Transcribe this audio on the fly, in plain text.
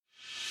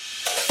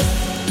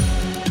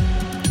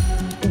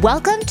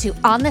Welcome to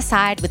On the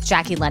Side with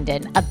Jackie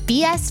London, a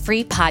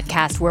BS-free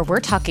podcast where we're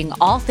talking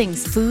all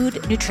things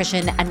food,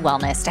 nutrition, and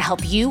wellness to help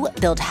you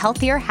build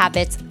healthier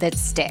habits that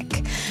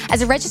stick.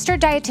 As a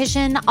registered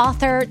dietitian,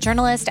 author,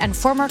 journalist, and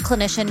former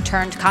clinician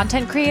turned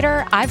content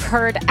creator, I've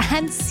heard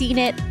and seen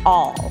it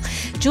all.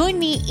 Join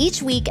me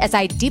each week as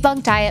I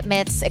debunk diet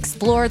myths,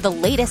 explore the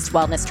latest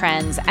wellness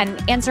trends,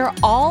 and answer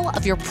all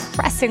of your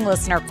pressing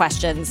listener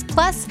questions.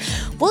 Plus,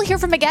 we'll hear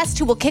from a guest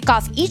who will kick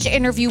off each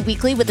interview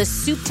weekly with a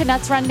soup to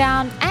nuts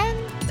rundown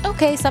and,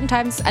 okay,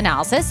 sometimes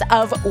analysis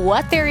of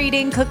what they're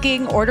eating,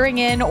 cooking, ordering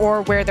in,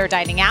 or where they're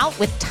dining out,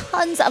 with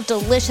tons of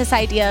delicious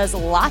ideas,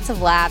 lots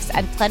of laughs,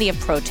 and plenty of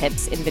pro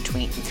tips in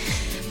between.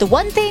 The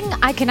one thing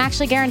I can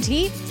actually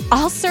guarantee,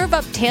 I'll serve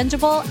up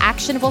tangible,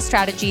 actionable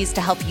strategies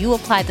to help you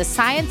apply the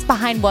science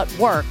behind what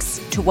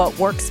works to what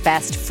works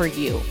best for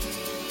you.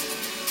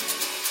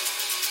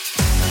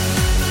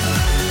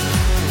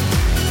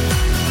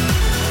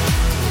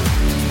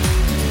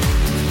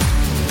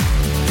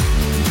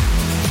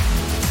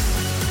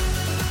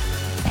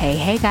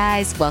 Hey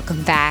guys,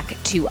 welcome back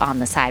to On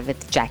the Side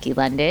with Jackie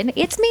London.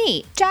 It's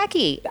me,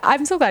 Jackie.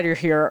 I'm so glad you're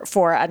here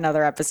for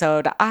another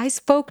episode. I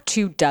spoke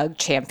to Doug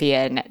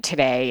Champion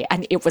today,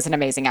 and it was an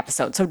amazing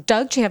episode. So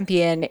Doug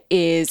Champion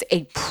is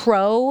a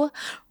pro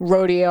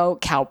rodeo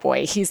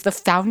cowboy. He's the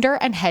founder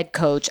and head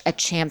coach at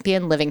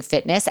Champion Living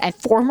Fitness and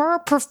former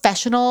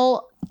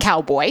professional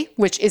cowboy,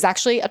 which is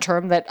actually a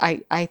term that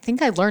I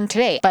think I learned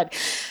today. But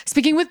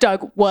speaking with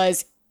Doug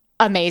was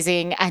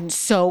amazing and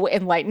so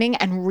enlightening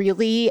and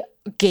really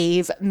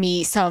gave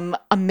me some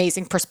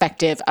amazing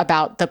perspective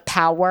about the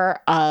power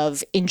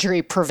of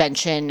injury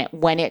prevention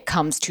when it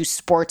comes to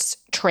sports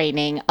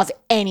training of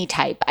any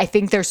type. I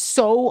think there's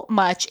so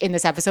much in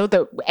this episode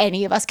that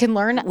any of us can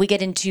learn. We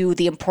get into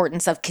the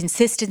importance of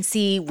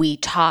consistency. We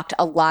talked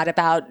a lot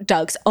about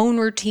Doug's own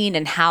routine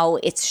and how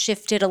it's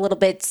shifted a little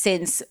bit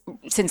since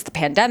the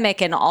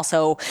pandemic, and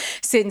also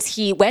since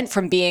he went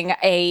from being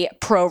a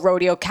pro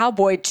rodeo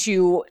cowboy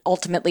to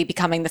ultimately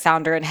becoming the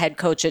founder and head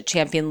coach at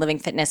Champion Living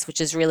Fitness,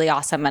 which is really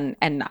awesome.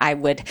 And I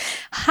would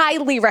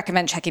highly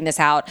recommend checking this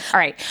out. All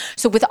right.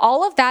 So with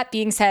all of that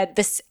being said,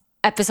 this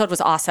episode was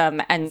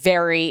awesome and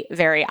very,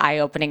 very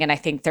eye-opening. And I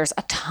think there's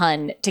a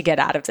ton to get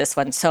out of this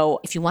one.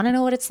 So if you want to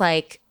know what it's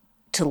like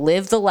to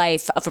live the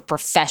life of a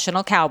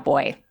professional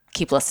cowboy,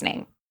 keep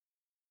listening.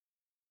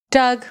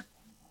 Doug,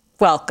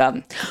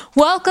 welcome.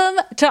 Welcome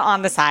to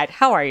On the Side.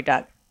 How are you,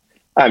 Doug?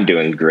 I'm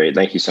doing great.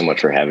 Thank you so much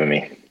for having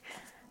me.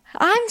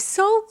 I'm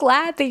so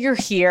glad that you're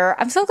here.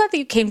 I'm so glad that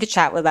you came to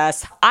chat with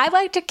us. I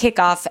like to kick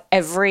off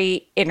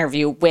every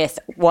interview with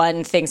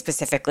one thing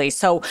specifically.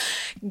 So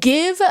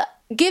give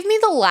me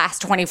the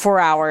last 24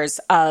 hours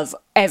of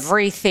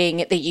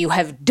everything that you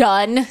have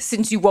done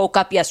since you woke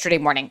up yesterday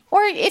morning.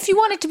 Or if you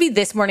want it to be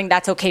this morning,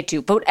 that's okay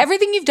too. But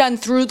everything you've done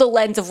through the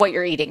lens of what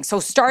you're eating. So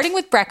starting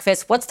with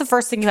breakfast, what's the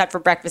first thing you had for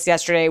breakfast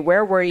yesterday?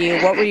 Where were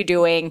you? What were you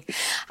doing?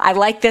 I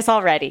like this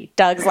already.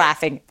 Doug's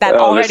laughing. That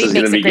already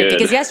makes it great good.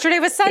 Because yesterday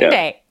was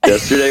Sunday. Yeah.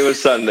 Yesterday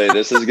was Sunday.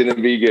 This is going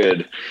to be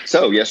good.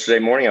 So yesterday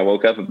morning, I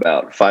woke up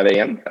about 5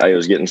 a.m. I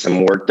was getting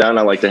some work done.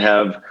 I like to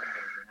have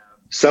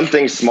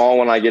something small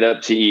when I get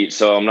up to eat.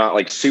 So I'm not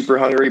like super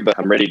hungry, but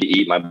I'm ready to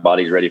eat. My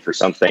body's ready for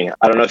something.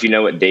 I don't know if you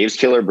know what Dave's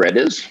Killer Bread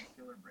is.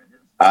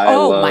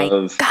 My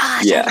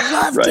gosh. I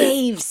love right?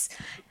 Dave's.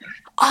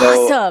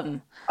 Awesome.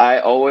 So I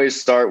always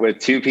start with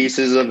 2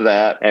 pieces of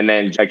that. And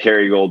then I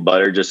carry gold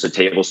butter, just a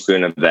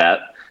tablespoon of that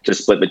to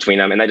split between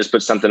them. And I just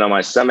put something on my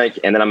stomach.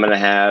 And then I'm going to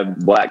have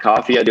black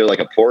coffee. I do like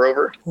a pour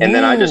over. And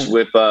then I just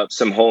whip up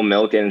some whole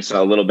milk and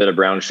a little bit of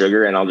brown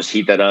sugar. And I'll just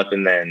heat that up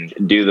and then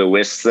do the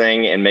whisk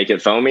thing and make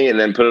it foamy and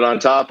then put it on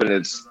top. And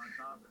it's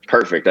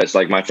perfect. That's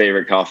like my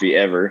favorite coffee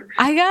ever.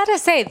 I gotta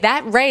say,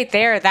 that right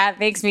there, that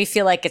makes me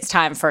feel like it's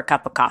time for a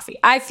cup of coffee.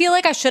 I feel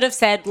like I should have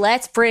said,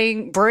 let's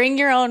bring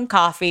your own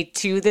coffee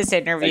to this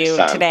interview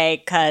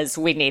today because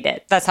we need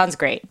it. That sounds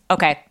great.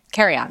 Okay,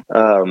 carry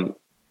on.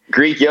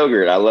 Greek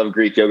yogurt. I love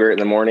Greek yogurt in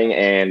the morning,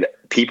 and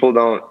people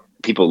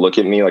look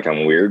at me like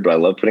I'm weird, but I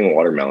love putting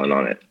watermelon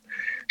on it.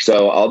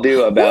 So I'll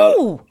do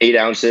about 8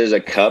 ounces,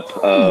 a cup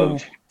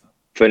of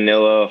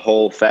vanilla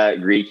whole fat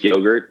Greek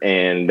yogurt,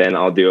 and then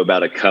I'll do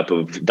about a cup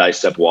of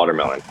diced up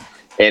watermelon.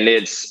 And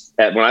it's,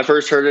 when I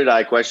first heard it,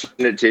 I questioned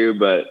it too,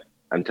 but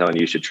I'm telling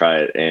you should try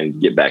it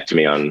and get back to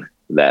me on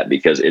that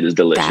because it is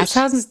delicious. That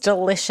sounds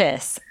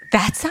delicious.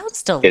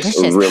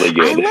 It's really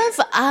good.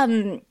 I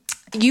love,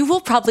 you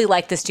will probably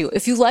like this too.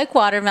 If you like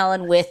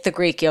watermelon with the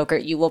Greek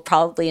yogurt, you will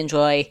probably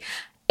enjoy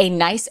a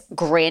nice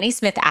Granny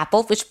Smith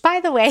apple, which, by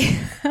the way,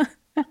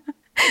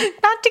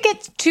 not to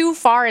get too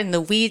far in the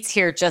weeds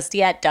here just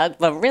yet, Doug,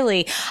 but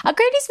really, a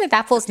Granny Smith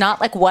apple is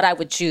not like what I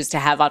would choose to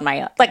have on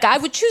my own. Like, I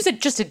would choose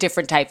just a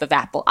different type of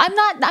apple. I'm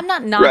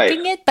not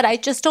knocking it, but I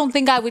just don't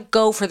think I would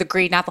go for the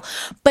green apple.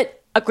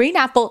 But a green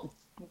apple,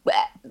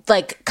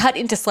 like cut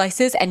into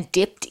slices and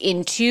dipped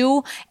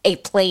into a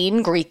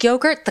plain Greek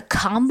yogurt, the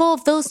combo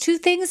of those two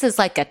things is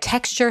like a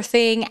texture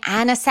thing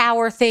and a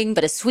sour thing,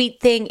 but a sweet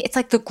thing. It's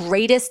like the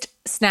greatest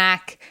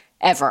snack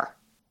ever,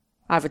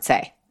 I would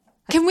say.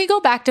 Can we go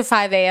back to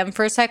 5 a.m.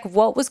 for a sec?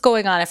 What was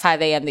going on at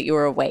 5 a.m. that you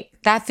were awake?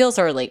 That feels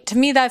early. To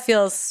me, that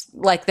feels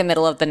like the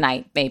middle of the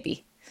night,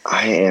 maybe.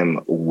 I am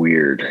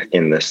weird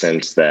in the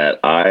sense that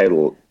I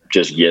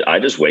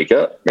just wake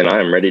up and I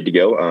am ready to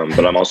go.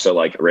 But I'm also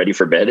like ready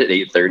for bed at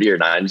 8:30 or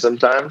 9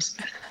 sometimes.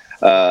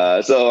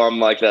 So I'm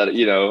like that,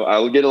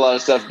 I'll get a lot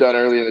of stuff done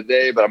early in the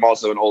day, but I'm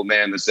also an old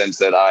man in the sense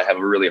that I have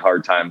a really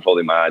hard time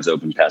holding my eyes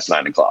open past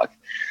 9 o'clock.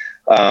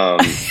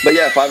 But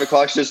yeah, 5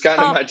 o'clock is just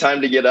kind of my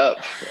time to get up.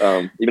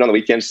 Even on the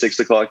weekends, 6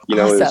 o'clock,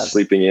 awesome. Is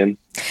sleeping in.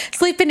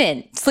 Sleeping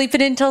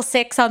in till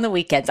 6 on the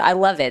weekends. I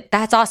love it.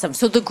 That's awesome.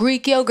 So the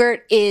Greek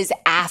yogurt is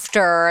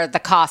after the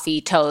coffee,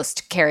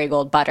 toast,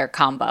 Kerrygold butter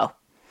combo.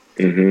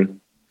 Mm-hmm.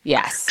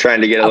 Yes.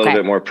 Trying to get a little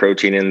bit more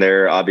protein in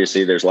there.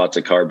 Obviously, there's lots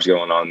of carbs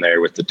going on there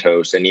with the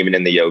toast and even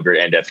in the yogurt,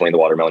 and definitely the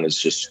watermelon is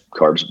just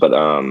carbs, but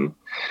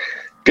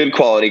good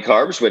quality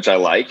carbs, which I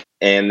like.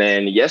 And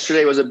then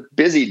yesterday was a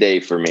busy day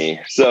for me.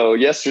 So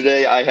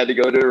yesterday I had to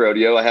go to a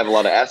rodeo. I have a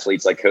lot of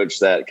athletes I coach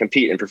that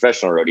compete in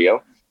professional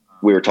rodeo.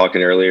 We were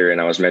talking earlier and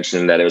I was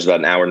mentioning that it was about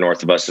an hour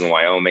north of us in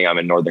Wyoming. I'm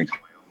in northern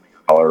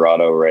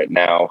Colorado right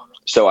now.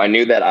 So I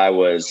knew that I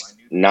was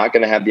not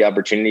going to have the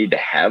opportunity to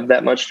have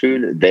that much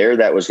food there.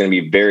 That was going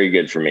to be very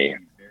good for me.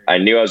 I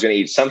knew I was going to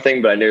eat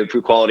something, but I knew the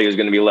food quality was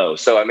going to be low.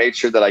 So I made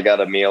sure that I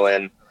got a meal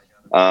in.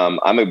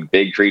 I'm a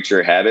big creature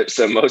of habit.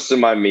 So most of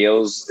my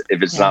meals,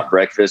 if it's not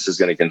breakfast, is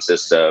going to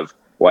consist of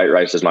white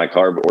rice as my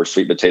carb or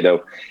sweet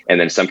potato, and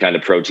then some kind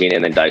of protein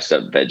and then diced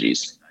up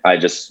veggies. I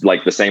just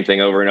like the same thing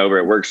over and over.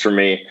 It works for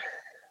me.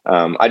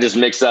 I just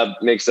mix up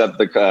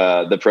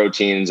the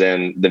proteins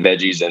and the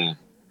veggies, and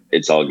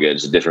it's all good.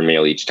 It's a different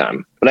meal each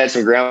time. But I had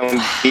some ground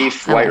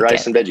beef, white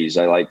rice, and veggies.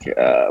 I like,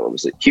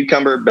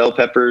 cucumber, bell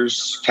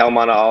peppers,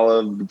 Kalamata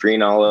olive,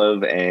 green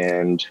olive,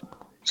 and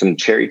some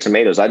cherry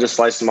tomatoes. I just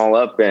sliced them all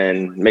up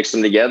and mixed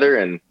them together,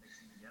 and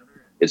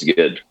it's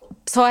good.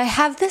 So I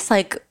have this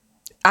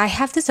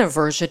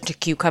aversion to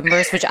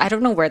cucumbers, which I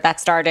don't know where that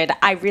started.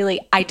 I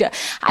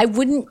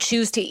wouldn't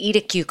choose to eat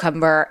a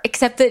cucumber,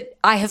 except that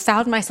I have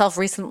found myself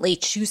recently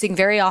choosing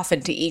very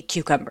often to eat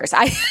cucumbers.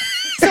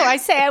 So I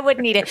say I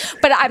wouldn't eat it,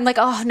 but I'm like,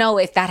 oh no,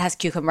 if that has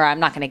cucumber, I'm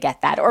not going to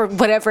get that or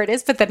whatever it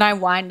is. But then I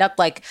wind up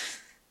like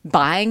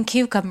buying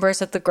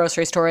cucumbers at the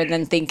grocery store and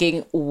then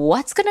thinking,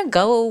 what's going to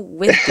go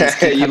with these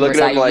cucumbers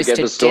I used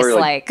to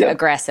dislike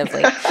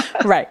aggressively.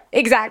 Right.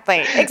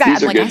 Exactly.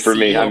 These are good for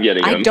me. I'm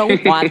getting them. I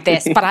don't want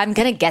this, but I'm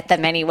going to get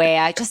them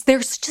anyway. They're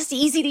just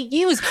easy to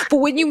use. But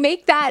when you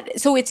make that,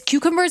 so it's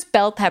cucumbers,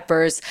 bell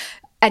peppers,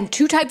 and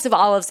 2 types of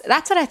olives.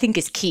 That's what I think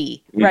is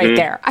key right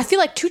there. I feel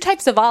like 2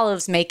 types of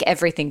olives make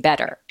everything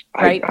better,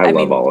 right? I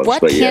love olives.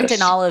 What can't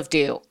an olive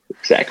do?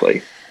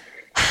 Exactly.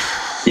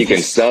 You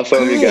can stuff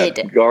them. You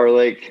got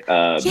garlic,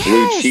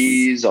 blue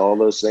cheese, all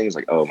those things.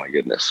 Like, oh my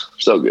goodness,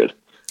 so good.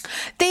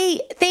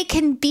 They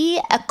can be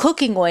a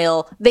cooking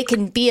oil, they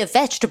can be a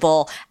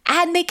vegetable,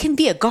 and they can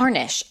be a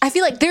garnish. I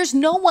feel like there's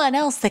no one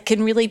else that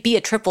can really be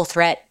a triple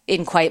threat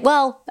in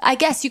I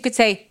guess you could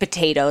say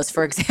potatoes,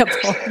 for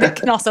example. They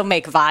can also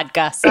make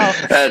vodka. So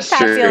that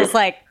feels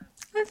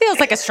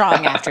like a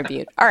strong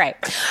attribute. All right.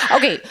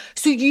 Okay.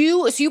 So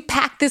you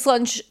packed this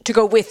lunch to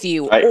go with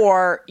you,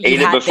 or you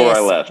ate it before I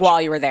left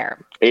while you were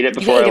there? Ate it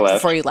before I left.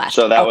 Before you left.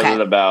 So that was at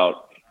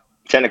about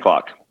 10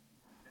 o'clock.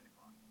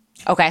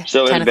 Okay.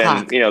 So it had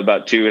been,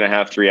 about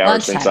 2.5, 3 hours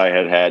lunchtime. Since I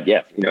had,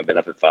 been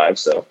up at 5.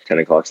 So 10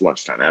 o'clock's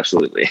lunchtime.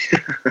 Absolutely.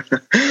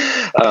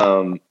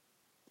 Got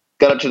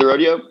up to the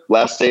rodeo.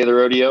 Last day of the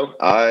rodeo,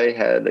 I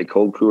had a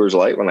cold Coors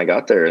Light when I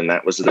got there, and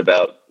that was at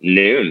about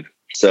noon.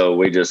 So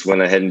we just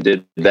went ahead and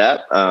did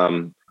that.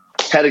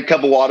 Had a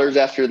couple waters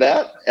after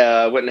that.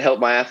 Went and helped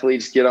my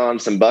athletes get on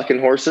some bucking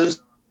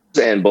horses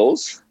and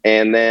bulls.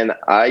 And then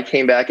I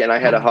came back and I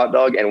had a hot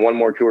dog and 1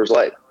 more Coors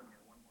Light.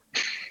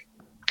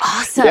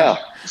 Awesome. Yeah.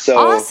 So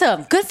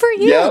awesome. Good for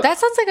you. Yeah, that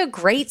sounds like a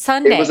great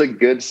Sunday. It was a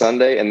good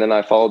Sunday. And then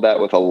I followed that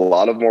with a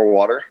lot of more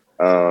water.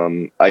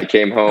 I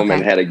came home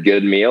and had a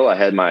good meal. I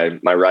had my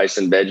rice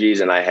and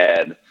veggies, and I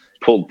had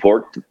pulled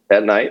pork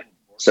that night.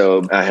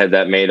 So I had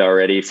that made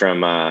already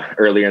from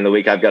earlier in the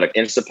week. I've got an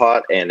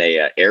Instapot and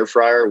a air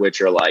fryer,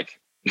 which are like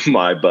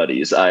my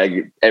buddies.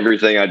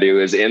 Everything I do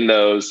is in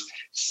those.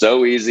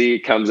 So easy,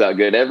 comes out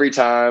good every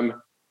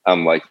time.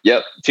 I'm like,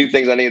 yep, 2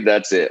 things I need.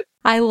 That's it.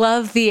 I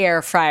love the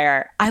air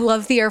fryer. I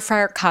love the air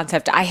fryer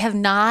concept. I have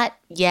not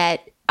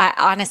yet.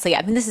 Honestly,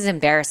 this is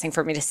embarrassing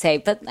for me to say,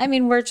 but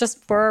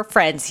we're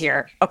friends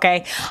here.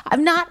 Okay.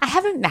 I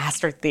haven't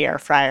mastered the air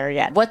fryer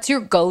yet. What's your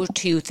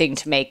go-to thing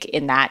to make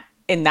in that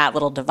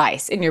little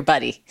device in your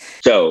buddy?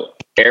 So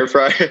air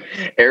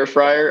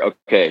fryer.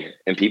 Okay.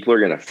 And people are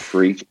going to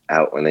freak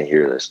out when they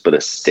hear this, but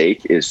a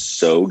steak is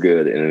so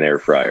good in an air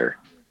fryer.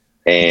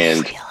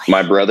 And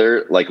my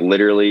brother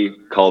literally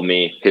called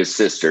me his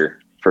sister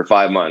for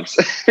 5 months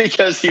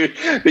because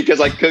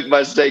I cooked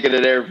my steak in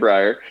an air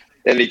fryer.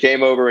 And he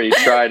came over and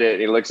he tried it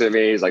and he looks at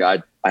me. He's like,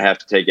 I have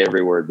to take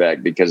every word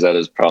back because that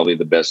is probably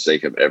the best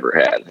steak I've ever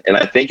had. And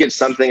I think it's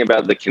something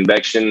about the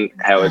convection,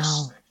 how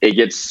it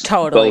gets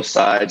both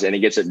sides and it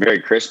gets it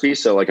very crispy.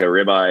 So like a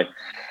ribeye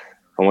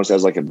almost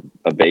has like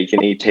a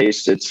bacony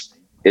taste. It's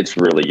It's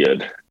really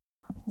good.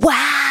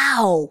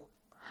 Wow.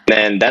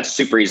 And that's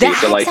super easy.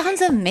 That so like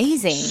sounds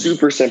amazing.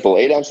 Super simple.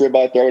 8-ounce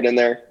ribeye, throw it in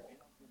there.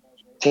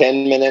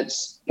 10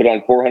 minutes, put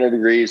on 400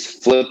 degrees,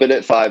 flip it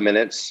at 5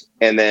 minutes,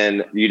 and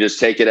then you just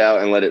take it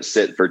out and let it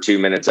sit for 2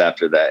 minutes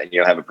after that, and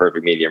you'll have a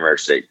perfect medium rare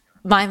steak.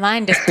 My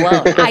mind is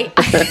blown.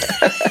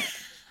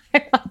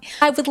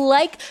 I would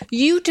like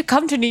you to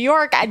come to New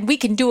York and we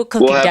can do a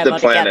cooking demo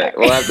together.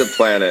 We'll have to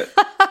plan it.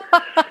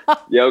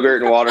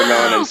 Yogurt and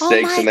watermelon and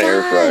steaks in the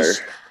air fryer.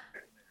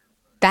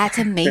 That's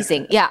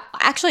amazing. Yeah.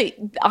 Actually,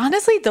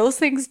 honestly, those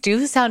things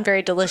do sound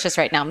very delicious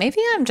right now. Maybe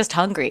I'm just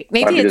hungry.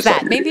 Maybe it's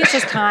that. Maybe it's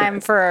just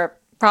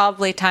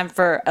probably time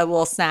for a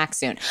little snack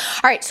soon.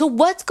 All right. So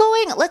let's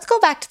go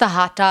back to the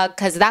hot dog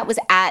because that was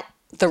at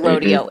the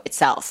rodeo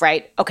itself,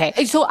 right?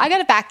 Okay. So I got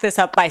to back this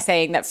up by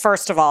saying that,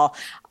 first of all,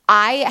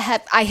 I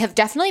have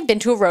definitely been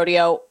to a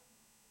rodeo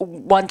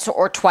once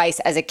or twice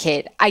as a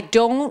kid. I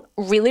don't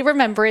really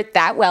remember it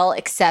that well,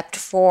 except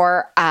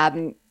for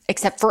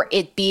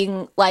it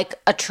being like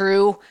a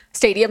true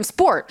stadium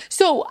sport.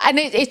 So, and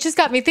it just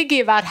got me thinking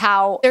about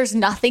how there's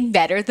nothing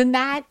better than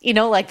that,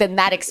 than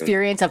that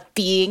experience of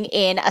being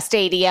in a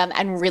stadium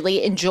and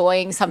really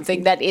enjoying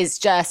something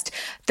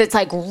that's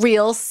like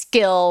real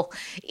skill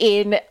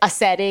in a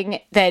setting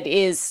that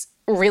is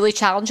really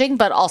challenging,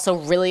 but also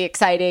really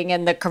exciting.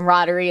 And the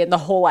camaraderie and the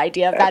whole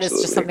idea of that is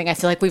just something I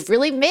feel like we've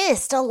really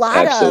missed a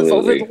lot of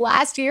over the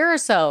last year or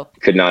so.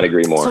 Could not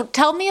agree more. So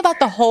tell me about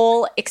the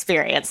whole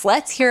experience.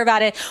 Let's hear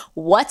about it.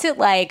 What's it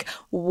like?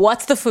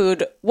 What's the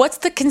food? What's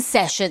the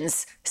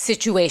concessions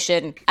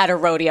situation at a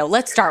rodeo?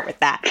 Let's start with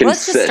that.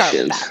 Let's just start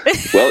with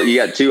that. Well,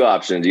 you got two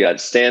options. You got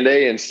stand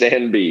A and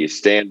stand B.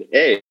 Stand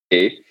A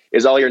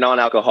is all your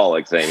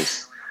non-alcoholic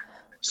things.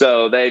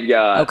 So they've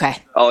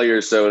got all your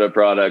soda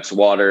products,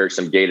 water,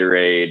 some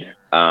Gatorade,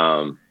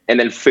 and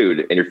then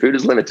food. And your food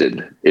is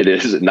limited. It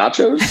is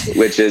nachos,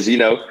 which is,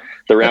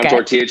 the round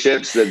tortilla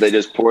chips that they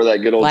just pour that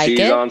good old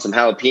cheese on, some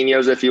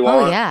jalapenos if you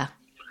want. Oh, yeah.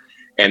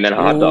 And then a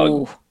hot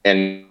dog.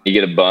 And you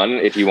get a bun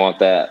if you want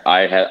that.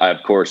 I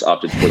of course,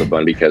 opted for the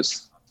bun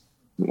because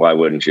why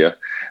wouldn't you?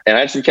 And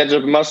I had some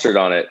ketchup and mustard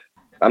on it.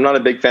 I'm not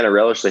a big fan of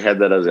relish. They had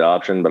that as the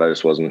option, but I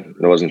just wasn't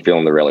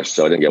feeling the relish,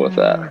 so I didn't get with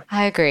that.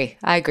 I agree.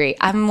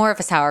 I'm more of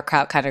a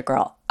sauerkraut kind of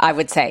girl, I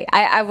would say.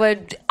 I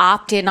would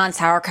opt in on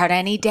sauerkraut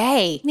any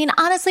day. I mean,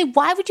 honestly,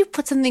 why would you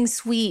put something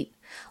sweet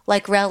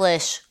like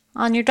relish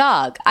on your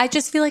dog? I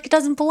just feel like it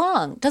doesn't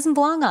belong. It doesn't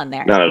belong on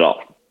there. Not at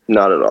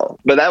all.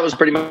 But that was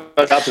pretty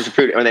much options for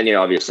food. And then,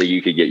 obviously you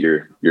could get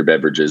your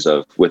beverages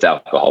with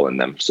alcohol in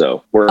them.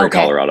 So we're in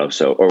Colorado,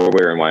 or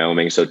we're in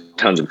Wyoming, so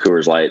tons of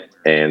Coors Light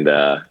and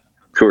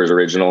Coors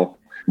Original,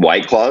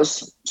 White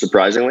Claws.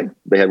 Surprisingly,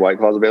 they had White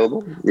Claws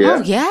available. Yeah.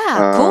 Oh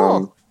yeah,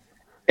 cool.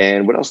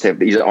 And what else do they have?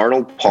 These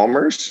Arnold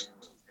Palmers.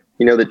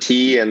 The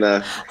tea and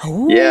the.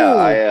 Ooh. Yeah,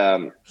 I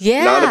am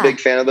not a big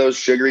fan of those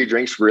sugary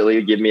drinks.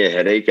 Really give me a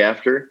headache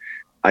after.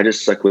 I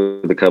just stuck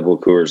with a couple of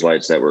Coors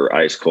Lights that were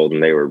ice cold,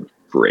 and they were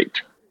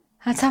great.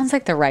 That sounds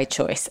like the right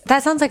choice.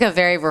 That sounds like a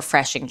very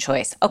refreshing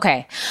choice.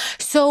 Okay.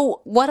 So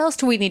what else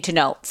do we need to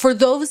know? For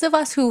those of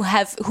us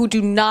who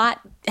do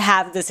not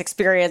have this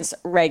experience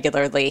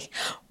regularly,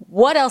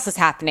 what else is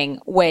happening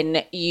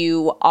when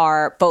you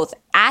are both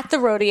at the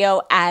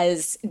rodeo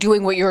as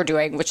doing what you're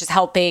doing, which is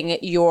helping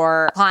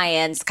your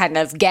clients kind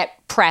of get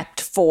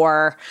prepped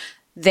for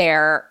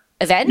their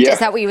event? Yeah. Is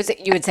that what you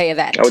would say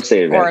event? I would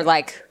say event. Or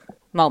like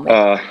moment?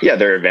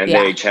 Their event.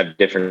 Yeah. They each have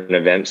different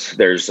events.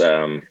 There's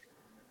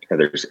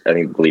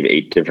I believe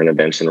 8 different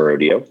events in a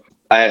rodeo.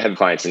 I have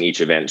clients in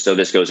each event. So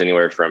this goes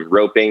anywhere from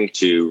roping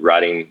to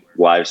riding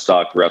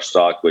livestock, rough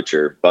stock, which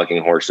are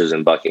bucking horses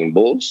and bucking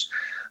bulls.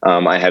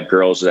 I have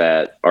girls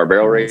that are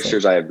barrel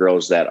racers. I have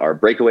girls that are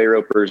breakaway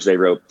ropers. They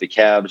rope the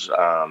calves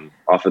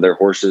off of their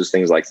horses,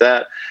 things like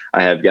that.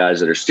 I have guys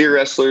that are steer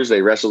wrestlers.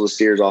 They wrestle the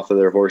steers off of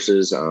their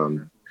horses.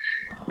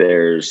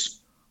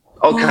 There's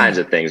all kinds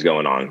of things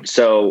going on.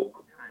 So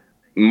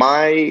when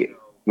I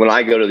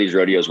go to these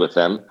rodeos with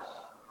them,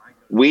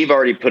 we've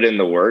already put in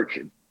the work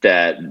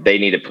that they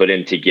need to put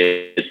in to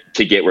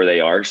get where they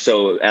are.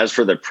 So as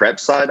for the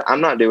prep side,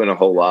 I'm not doing a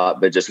whole lot,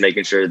 but just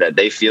making sure that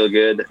they feel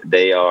good.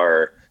 They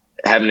are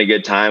having a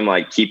good time,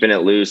 like keeping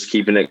it loose,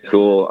 keeping it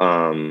cool.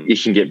 You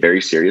can get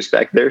very serious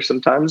back there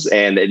sometimes,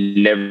 and it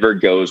never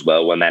goes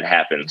well when that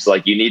happens.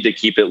 Like, you need to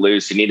keep it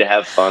loose. You need to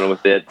have fun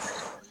with it.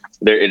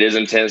 It is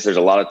intense. There's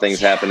a lot of things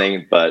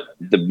happening, but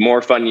the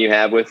more fun you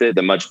have with it,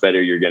 the much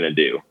better you're going to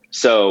do.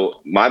 So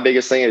my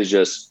biggest thing is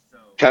just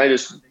kind of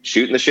just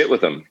shooting the shit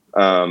with them.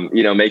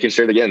 Making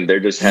sure that, again, they're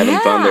just having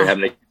fun. They're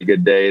having a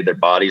good day. Their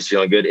body's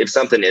feeling good. If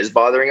something is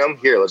bothering them,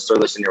 here, let's throw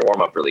this in your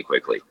warm up really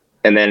quickly.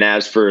 And then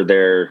as for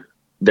their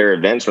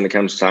events, when it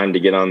comes time to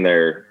get on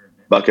their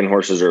bucking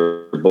horses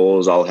or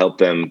bulls, I'll help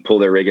them pull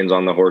their riggings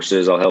on the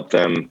horses. I'll help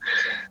them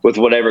with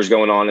whatever's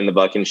going on in the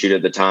bucking shoot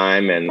at the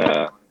time,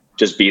 and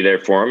just be there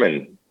for them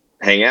and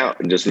hang out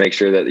and just make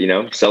sure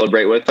that,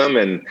 celebrate with them.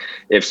 And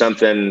if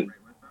something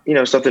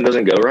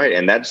doesn't go right,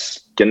 and that's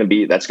going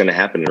to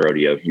happen in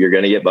rodeo. You're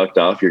going to get bucked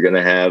off. You're going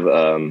to have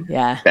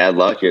bad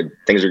luck.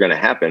 Things are going to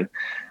happen.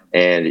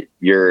 And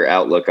your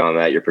outlook on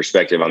that, your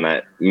perspective on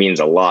that means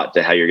a lot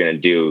to how you're going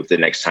to do the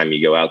next time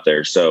you go out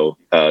there. So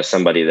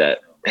somebody that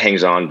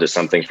hangs on to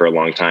something for a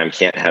long time,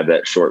 can't have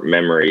that short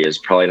memory, is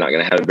probably not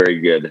going to have very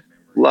good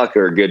luck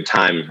or a good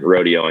time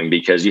rodeoing,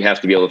 because you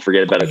have to be able to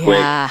forget about it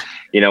quick.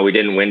 We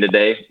didn't win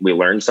today. We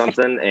learned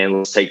something, and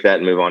let's take that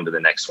and move on to the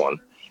next one.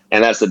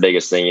 And that's the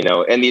biggest thing,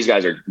 and these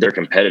guys they're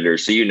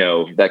competitors.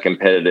 So, that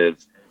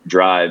competitive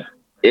drive,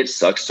 it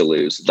sucks to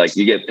lose. Like,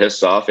 you get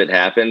pissed off, it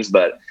happens,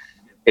 but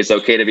it's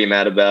okay to be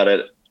mad about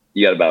it.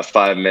 You got about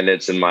 5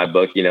 minutes in my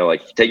book,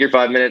 take your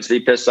 5 minutes, be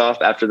pissed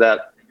off. After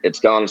that, it's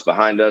gone. It's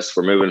behind us.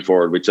 We're moving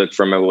forward. We took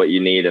from it what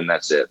you need, and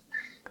that's it.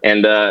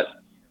 And, I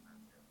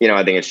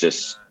think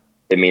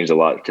it means a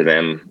lot to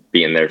them,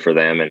 being there for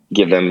them, and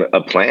give them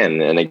a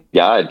plan and a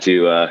guide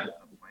to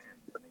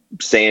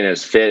staying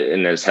as fit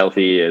and as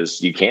healthy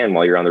as you can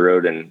while you're on the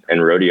road and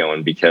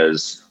rodeoing,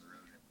 because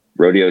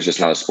rodeo is just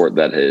not a sport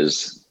that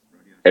has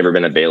ever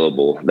been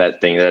available.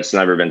 That's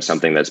never been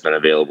something that's been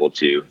available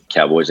to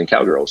cowboys and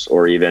cowgirls,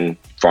 or even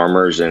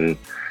farmers and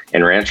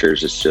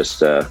ranchers. It's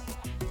just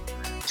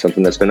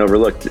something that's been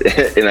overlooked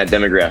in that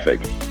demographic.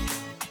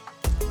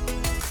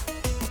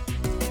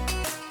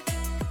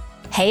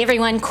 Hey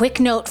everyone, quick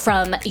note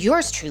from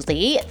yours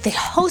truly, the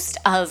host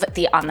of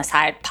the On the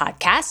Side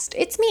podcast.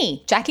 It's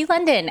me, Jackie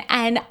London,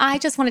 and I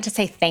just wanted to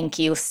say thank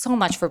you so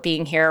much for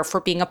being here,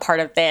 for being a part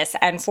of this,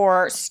 and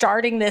for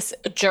starting this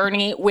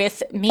journey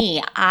with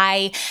me.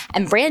 I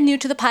am brand new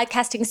to the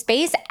podcasting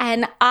space,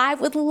 and I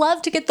would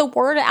love to get the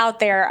word out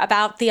there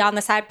about the On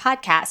the Side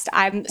podcast.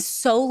 I'm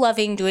so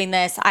loving doing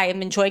this. I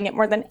am enjoying it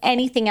more than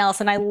anything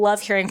else, and I love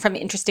hearing from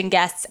interesting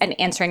guests and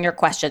answering your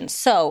questions.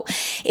 So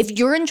if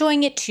you're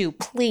enjoying it too,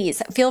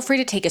 please feel free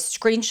to take a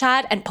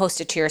screenshot and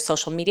post it to your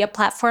social media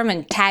platform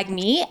and tag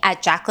me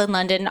at Jacqueline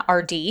London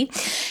RD.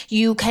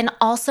 You can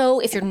also,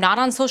 if you're not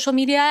on social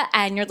media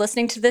and you're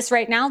listening to this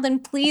right now, then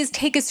please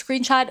take a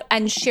screenshot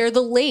and share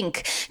the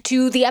link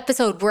to the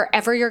episode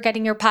wherever you're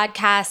getting your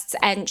podcasts,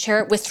 and share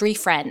it with 3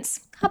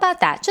 friends. How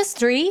about that? Just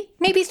 3,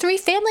 maybe 3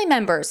 family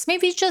members,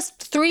 maybe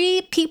just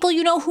 3 people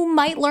who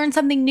might learn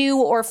something new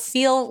or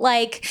feel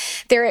like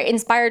they're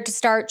inspired to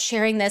start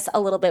sharing this a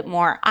little bit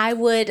more. I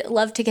would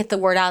love to get the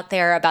word out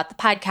there about the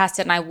podcast,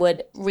 and I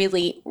would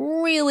really,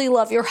 really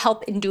love your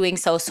help in doing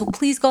so. So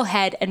please go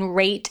ahead and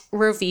rate,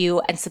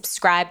 review, and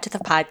subscribe to the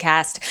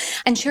podcast,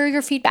 and share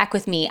your feedback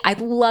with me. I'd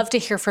love to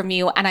hear from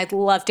you, and I'd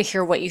love to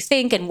hear what you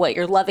think and what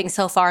you're loving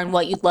so far and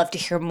what you'd love to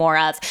hear more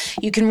of.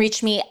 You can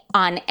reach me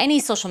on any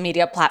social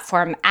media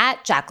platform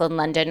at Jacqueline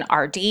London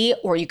RD,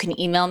 or you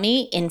can email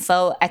me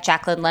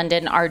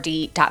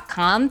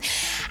info@JacquelineLondonRD.com.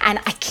 And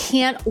I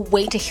can't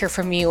wait to hear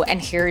from you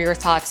and hear your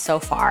thoughts so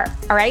far.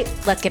 All right,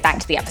 let's get back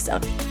to the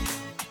episode.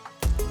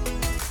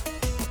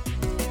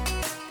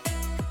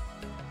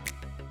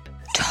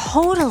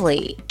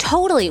 Totally.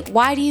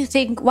 Why is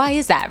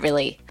that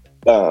really?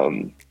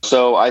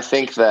 So I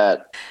think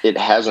that it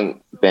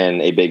hasn't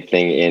been a big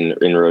thing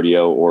in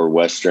rodeo or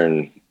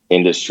Western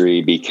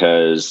industry,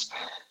 because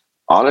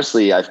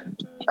honestly, I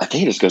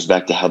think it just goes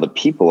back to how the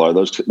people are.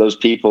 Those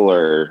people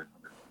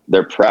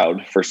they're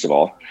proud, first of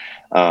all.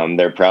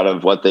 They're proud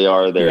of what they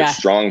are. They're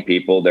strong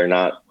people. They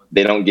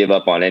don't give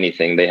up on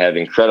anything. They have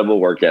incredible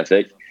work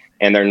ethic,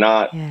 and they're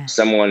not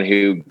someone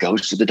who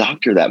goes to the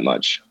doctor that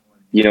much.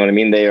 You know what I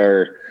mean?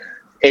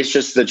 It's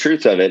just the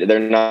truth of it. They're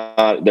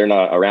not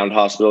around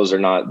hospitals.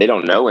 They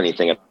don't know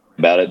anything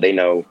about it. They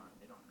know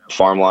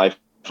farm life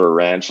for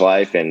ranch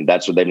life, and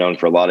that's what they've known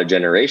for a lot of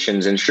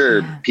generations. And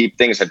sure,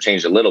 things have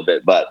changed a little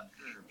bit, but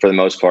for the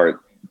most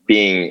part,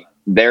 being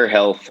their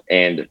health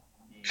and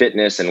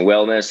fitness and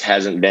wellness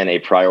hasn't been a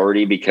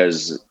priority,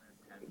 because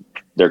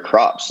their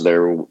crops,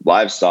 their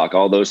livestock,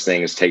 all those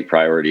things take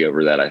priority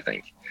over that, I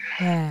think.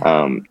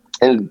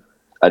 And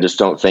I just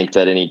don't think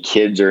that any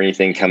kids or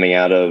anything coming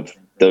out of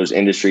those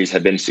industries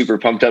have been super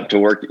pumped up to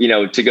work,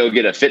 to go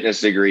get a fitness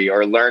degree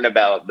or learn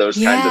about those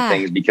kinds of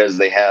things, because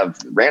they have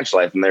ranch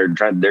life and they're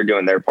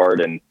doing their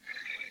part and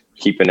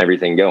keeping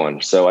everything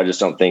going. So I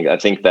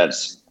think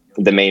that's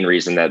the main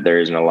reason that there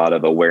isn't a lot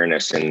of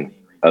awareness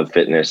of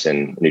fitness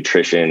and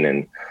nutrition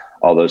and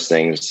all those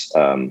things.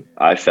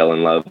 I fell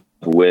in love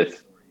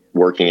with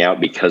working out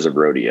because of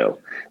rodeo,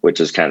 which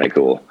is kind of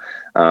cool.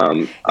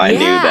 I knew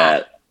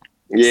that.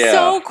 Yeah.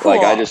 So cool.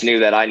 Like, I just knew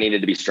that I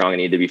needed to be strong. I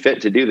needed to be fit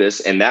to do this.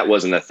 And that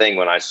wasn't a thing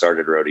when I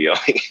started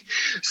rodeoing.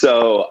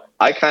 So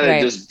I kind of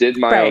just did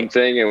my own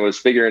thing and was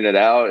figuring it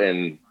out.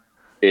 And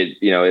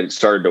it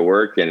started to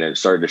work, and it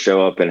started to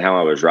show up in how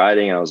I was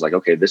riding. I was like,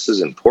 okay, this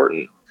is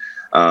important.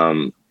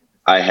 I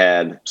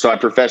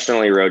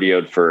professionally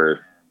rodeoed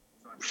for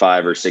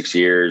 5 or 6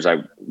 years.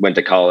 I went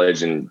to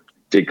college and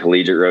did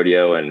collegiate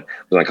rodeo and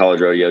was on a college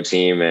rodeo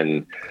team.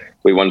 And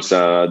we won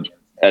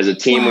as a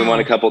team, we won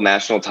a couple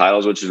national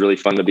titles, which is really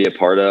fun to be a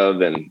part of.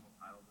 And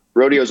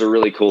rodeo is a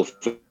really cool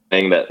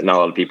thing that not a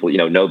lot of people,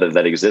 know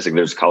that exists. Like,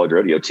 there's a college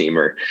rodeo team,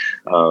 or,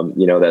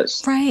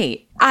 that's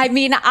right. I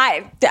mean,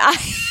 I'm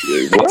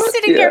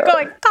sitting here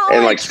going, college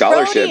and like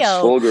scholarships,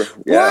 rodeo.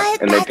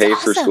 and they pay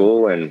for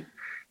school, and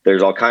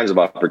there's all kinds of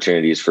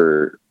opportunities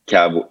for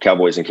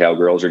cowboys and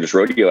cowgirls or just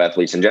rodeo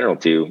athletes in general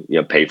to,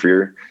 pay for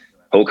your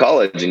whole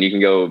college, and you can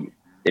go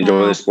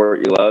enjoy the sport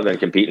you love and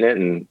compete in it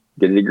and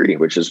get a degree,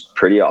 which is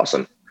pretty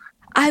awesome.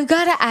 I've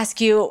got to ask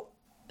you,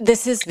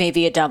 this is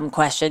maybe a dumb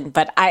question,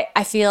 but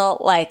I feel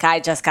like I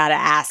just got to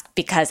ask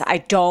because I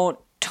don't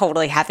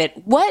totally have it.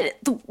 What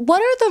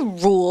are the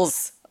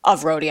rules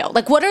of rodeo?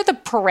 Like, what are the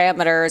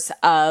parameters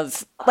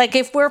of, like,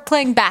 if we're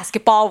playing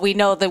basketball, we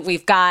know that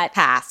we've got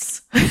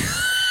halves.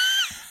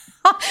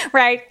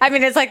 Right? I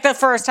mean, it's like the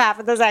first half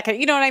of the second.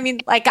 You know what I mean?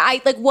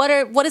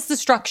 What is the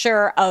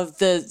structure of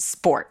the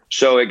sport?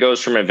 So it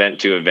goes from event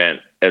to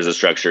event as a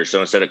structure. So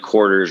instead of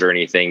quarters or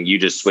anything, you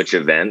just switch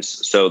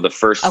events. So the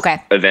first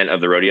event of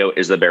the rodeo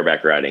is the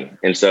bareback riding.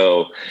 And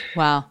so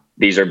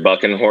these are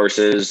bucking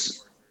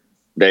horses.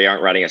 They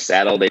aren't riding a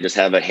saddle. They just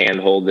have a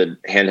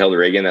handheld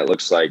rigging that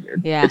looks like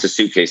it's a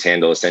suitcase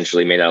handle,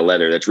 essentially made out of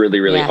leather. That's really,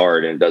 really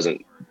hard and it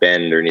doesn't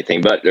bend or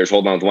anything, but there's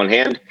holding on with one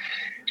hand.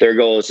 Their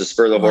goal is to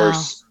spur the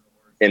horse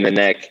in the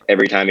neck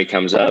every time he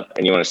comes up,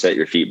 and you want to set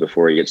your feet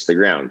before he gets to the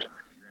ground.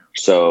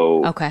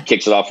 So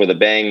kicks it off with a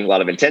bang, a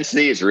lot of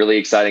intensity. It's a really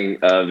exciting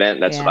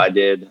event. That's what I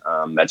did.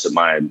 That's what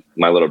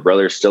my little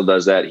brother still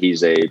does that.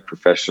 He's a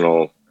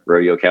professional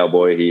rodeo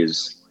cowboy.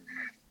 He's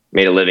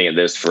made a living at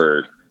this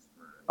for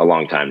a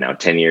long time now,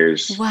 10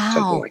 years,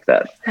 something like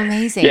that.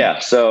 Amazing. Yeah.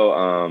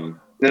 So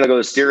then they'll go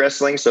to steer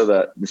wrestling.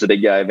 So it's a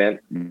big guy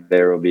event.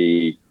 They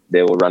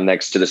will run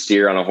next to the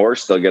steer on a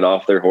horse. They'll get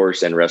off their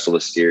horse and wrestle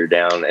the steer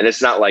down. And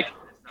it's not like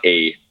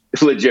a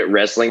legit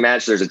wrestling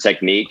match. There's a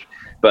technique,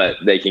 but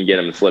they can get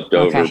them flipped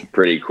over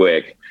pretty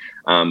quick.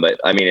 But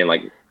I mean, in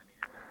like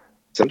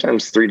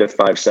sometimes 3 to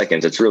 5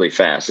 seconds, it's really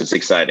fast. It's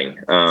exciting.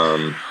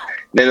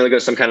 Then they'll go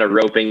some kind of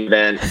roping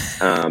event,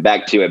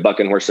 back to a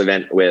bucking horse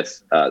event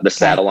with the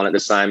saddle on it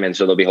this time. And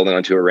so they'll be holding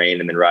onto a rein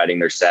and then riding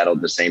their saddle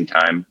at the same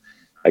time.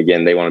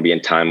 Again, they want to be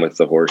in time with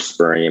the horse,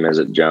 spurring him as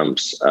it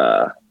jumps.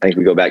 I think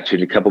we go back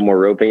to a couple more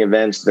roping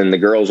events. Then the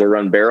girls will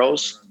run barrel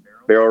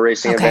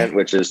racing event,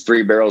 which is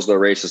 3 barrels. They'll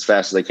race as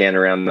fast as they can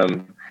around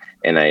them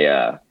in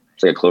it's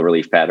like a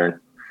cloverleaf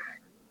pattern.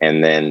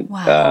 And then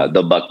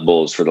they'll buck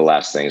bulls for the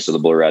last thing. So the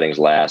bull riding's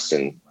last.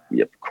 And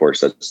of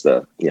course, that's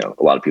a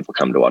lot of people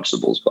come to watch the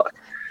bulls buck.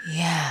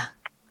 Yeah.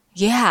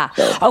 Yeah.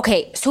 So.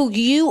 Okay. So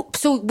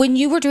when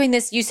you were doing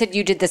this, you said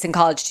you did this in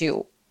college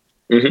too.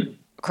 Mm-hmm.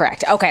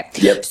 Correct. Okay.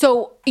 Yep.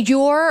 So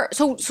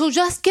so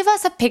just give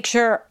us a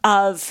picture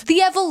of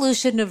the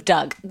evolution of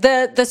Doug,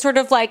 the sort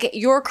of like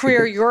your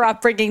career, your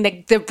upbringing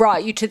that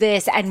brought you to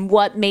this, and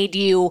what made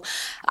you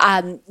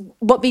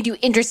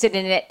interested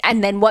in it,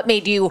 and then what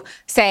made you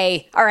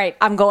say, all right,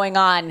 I'm going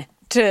on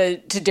to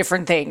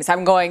different things.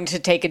 I'm going to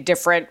take a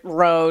different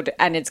road,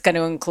 and it's going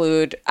to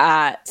include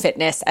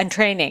fitness and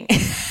training.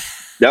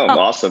 No,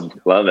 awesome.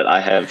 Love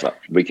it.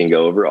 We can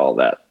go over all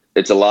that.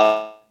 It's a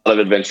lot of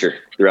adventure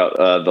throughout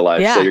the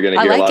life. So you're going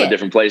to hear a lot of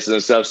different places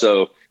and stuff.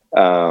 So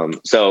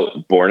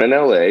born in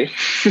LA.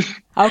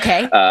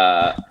 Okay.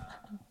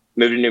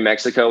 Moved to New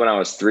Mexico when I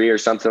was 3 or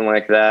something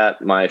like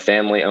that. My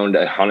family owned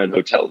a haunted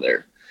hotel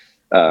there.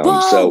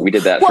 So we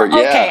did that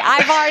Okay,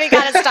 I've already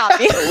got to stop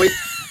you.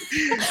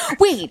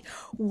 Wait,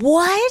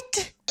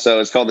 what? So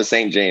it's called the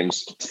St.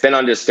 James. It's been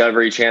on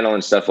Discovery Channel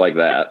and stuff like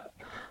that.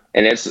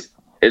 And it's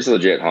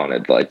legit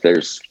haunted. Like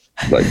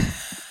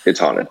it's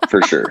haunted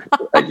for sure.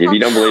 Like if you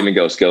don't believe in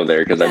ghosts, go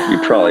there because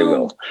you probably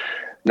will.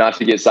 Not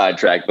to get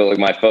sidetracked, but like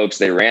my folks,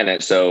 they ran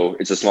it, so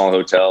it's a small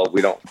hotel.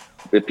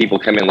 If people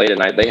come in late at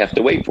night, they have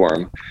to wait for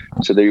them.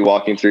 So they're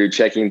walking through,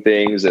 checking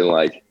things, and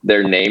like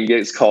their name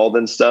gets called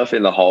and stuff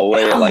in the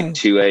hallway at like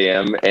 2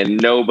 a.m.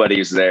 and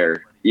nobody's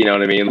there. You know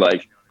what I mean?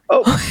 Like,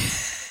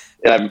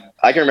 and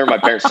I can remember my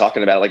parents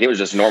talking about it. Like it was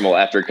just normal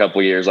after a couple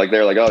of years. Like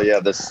they're like, oh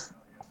yeah, this,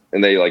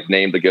 and they like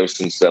named the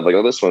ghosts and stuff. Like,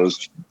 oh, this one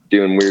was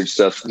doing weird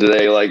stuff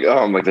today. Like, oh,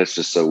 I'm like, that's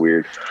just so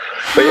weird.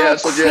 But yeah,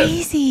 it's legit.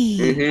 Crazy.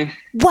 Mm-hmm.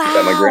 Wow.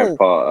 Yeah,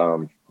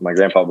 my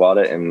grandpa bought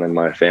it, and then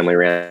my family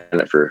ran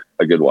it for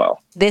a good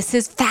while. This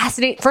is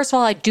fascinating. First of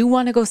all, I do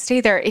want to go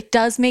stay there. It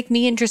does make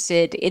me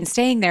interested in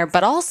staying there,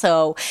 but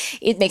also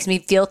it makes me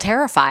feel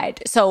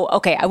terrified. So,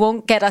 okay, I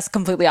won't get us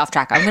completely off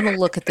track. I'm going to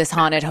look at this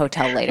haunted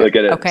hotel later. Look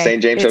at it. Okay?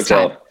 St. James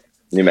Hotel,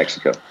 New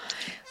Mexico.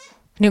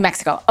 New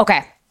Mexico.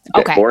 Okay.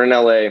 Born in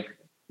LA,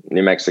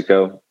 New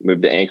Mexico.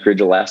 Moved to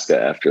Anchorage,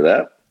 Alaska after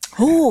that.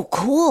 Oh,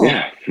 cool.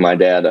 Yeah. My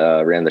dad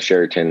ran the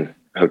Sheraton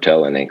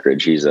Hotel in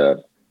Anchorage. He's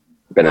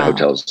been in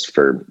hotels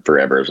for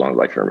forever, as long as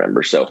I can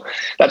remember. So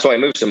that's why I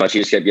moved so much. He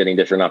just kept getting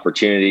different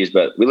opportunities.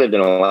 But we lived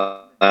in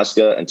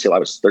Alaska until I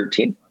was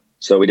 13.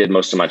 So we did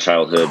most of my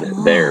childhood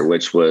there,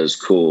 which was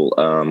cool.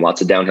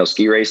 Lots of downhill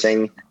ski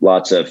racing,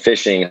 lots of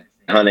fishing,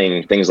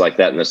 hunting, things like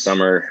that in the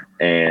summer.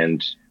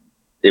 And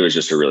it was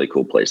just a really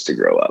cool place to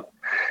grow up.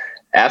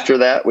 After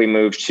that, we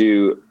moved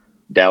to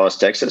Dallas,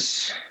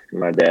 Texas.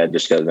 My dad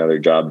just got another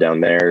job down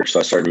there. So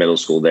I started middle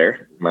school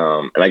there.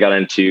 And I got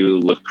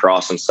into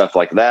lacrosse and stuff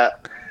like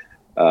that.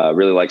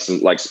 Really like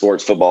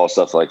sports, football,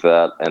 stuff like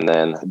that. And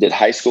then did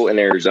high school in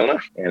Arizona,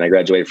 and I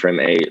graduated from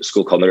a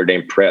school called Notre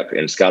Dame Prep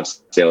in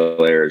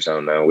Scottsdale,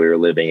 Arizona. We were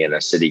living in a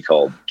city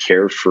called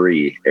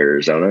Carefree,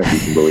 Arizona, if you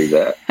can believe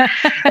that.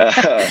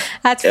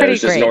 That's pretty It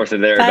was just great. north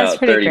of there, That's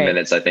about 30 great.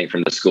 minutes, I think,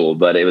 from the school.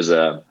 But it was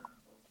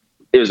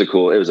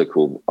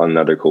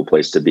another cool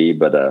place to be.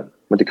 But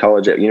went to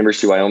college at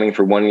University of Wyoming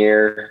for 1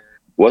 year.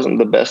 Wasn't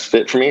the best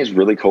fit for me. It's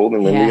really cold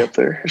and windy up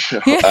there.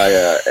 So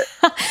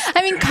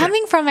I mean,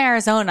 coming from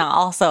Arizona,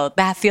 also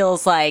that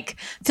feels like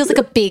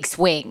a big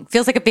swing.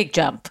 Feels like a big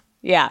jump.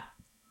 Yeah.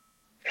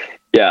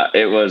 Yeah,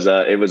 it was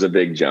a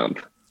big jump.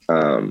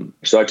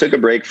 So I took a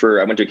break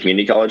I went to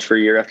community college for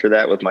a year after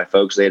that with my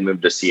folks. They had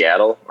moved to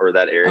Seattle or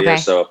that area. Okay.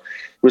 So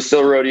was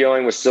still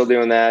rodeoing, was still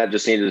doing that.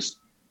 Just needed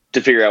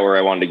to figure out where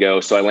I wanted to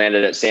go. So I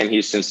landed at Sam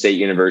Houston State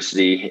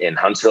University in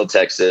Huntsville,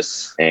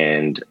 Texas,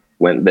 and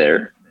went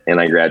there. And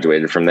I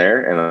graduated from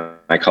there, and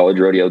I college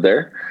rodeoed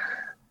there.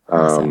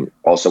 Awesome.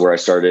 Also where I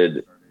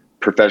started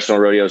professional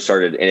rodeo,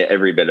 started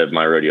every bit of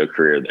my rodeo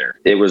career there.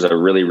 It was a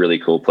really, really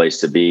cool place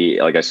to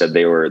be. Like I said,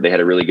 they had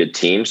a really good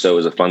team. So it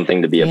was a fun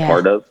thing to be a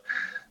part of.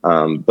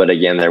 But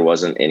again, there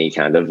wasn't any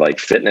kind of like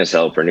fitness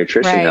help or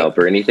nutrition help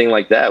or anything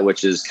like that,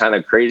 which is kind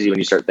of crazy when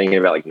you start thinking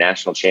about like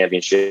national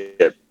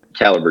championship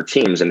caliber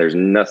teams, and there's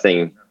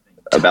nothing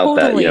about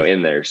that,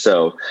 in there.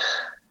 So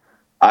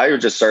I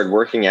just started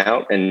working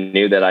out and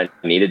knew that I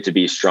needed to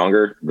be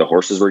stronger. The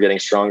horses were getting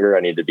stronger. I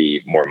needed to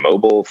be more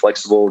mobile,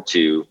 flexible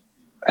to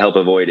help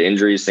avoid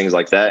injuries, things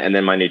like that. And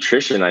then my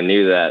nutrition, I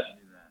knew that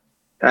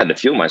I had to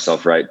fuel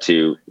myself right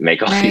to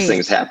make all these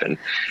things happen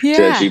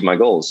to achieve my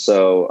goals.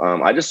 So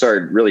I just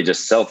started really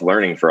just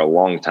self-learning for a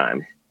long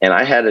time. And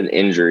I had an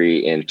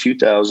injury in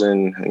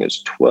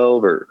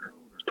 2012.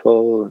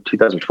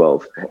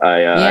 I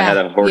had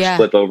a horse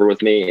flip over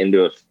with me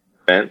into a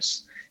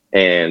fence.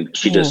 And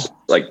she just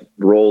like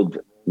rolled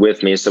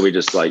with me. So we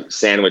just like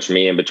sandwiched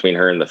me in between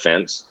her and the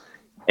fence.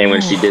 And when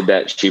she did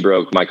that, she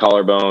broke my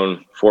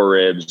collarbone, 4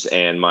 ribs,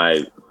 and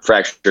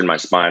fractured my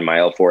spine, my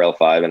L4,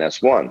 L5, and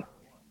S1.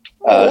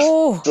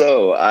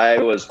 So I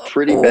was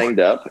pretty banged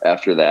up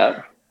after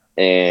that.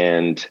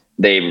 And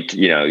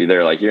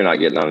they're like, you're not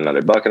getting on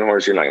another bucking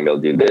horse. You're not gonna be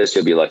able to do this.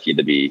 You'll be lucky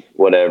to be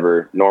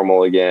whatever,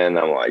 normal again.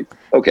 I'm like,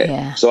 okay.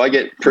 Yeah. So I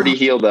get pretty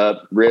healed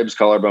up, ribs,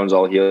 collarbones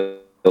all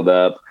healed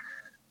up.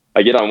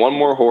 I get on one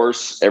more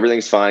horse.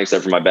 Everything's fine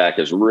except for my back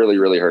is really,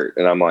 really hurt.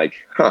 And I'm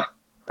like,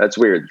 that's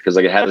weird because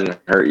like it hasn't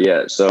hurt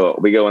yet. So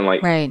we go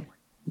and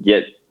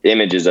get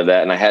images of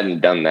that. And I hadn't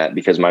done that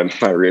because my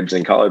ribs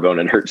and collarbone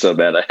had hurt so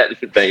bad. I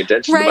hadn't been paying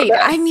attention to my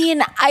back. I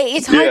mean,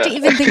 it's hard to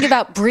even think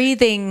about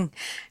breathing,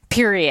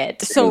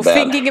 period. So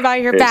thinking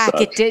about your back,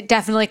 it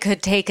definitely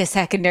could take a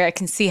second there. I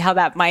can see how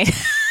that might...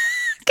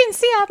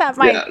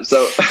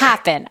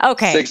 happen.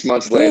 Okay. 6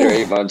 months later,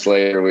 8 months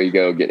later, we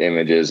go get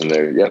images and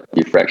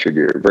you fractured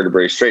your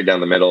vertebrae straight down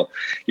the middle.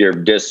 Your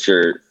discs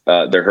they're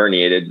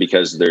herniated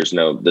because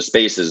the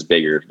space is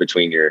bigger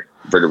between your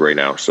vertebrae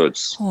now. So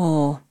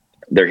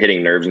they're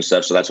hitting nerves and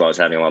stuff. So that's why I was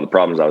having a lot of the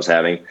problems I was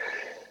having.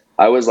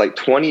 I was like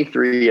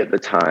 23 at the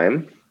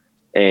time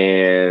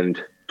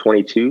and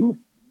 22,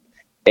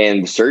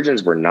 and the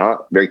surgeons were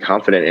not very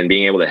confident in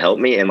being able to help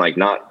me and like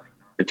not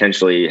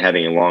potentially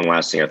having long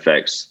lasting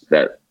effects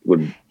that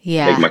would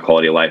make my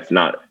quality of life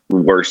not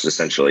worse,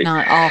 essentially.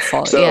 Not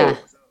awful. So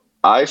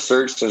I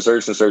searched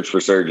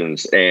for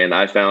surgeons, and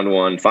I found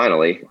one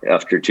finally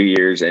after 2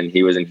 years, and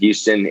he was in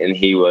Houston, and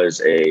he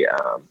was a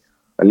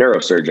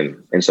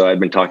neurosurgeon. And so I'd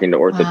been talking to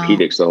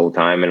orthopedics the whole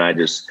time, and I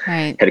just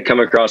had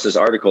come across this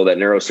article that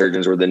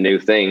neurosurgeons were the new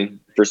thing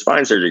for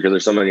spine surgery because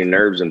there's so many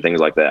nerves and things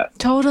like that.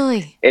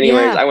 Totally.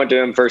 Anyways, I went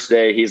to him first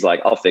day. He's like,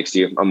 I'll fix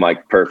you. I'm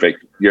like,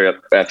 perfect. You're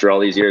up. After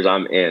all these years,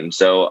 I'm in.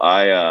 So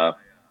I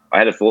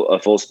had a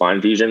full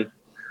spine fusion,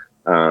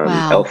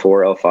 L4,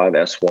 L5,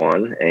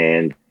 S1.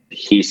 And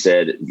he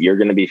said, you're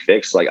going to be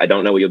fixed. Like, I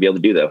don't know what you'll be able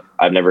to do though.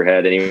 I've never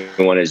had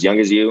anyone as young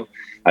as you.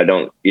 I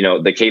don't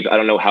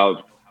know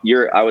how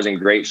I was in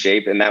great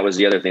shape. And that was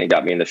the other thing that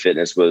got me into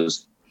fitness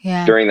was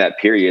during that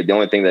period, the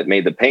only thing that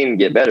made the pain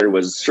get better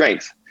was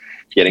strength,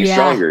 getting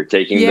stronger,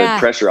 taking the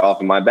pressure off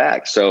of my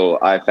back. So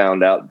I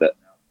found out that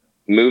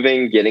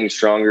moving, getting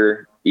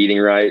stronger, eating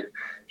right,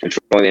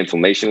 controlling the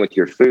inflammation with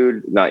your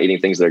food, not eating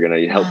things that are going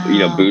to help,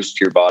 boost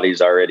your body's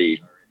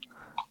already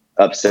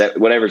upset,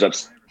 whatever's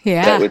upset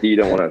with you. You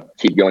don't want to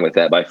keep going with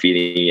that by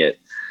feeding it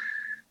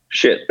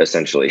shit,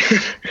 essentially.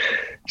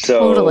 So,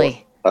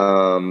 totally.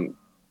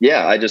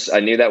 I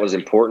knew that was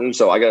important.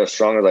 So I got as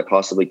strong as I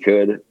possibly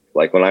could.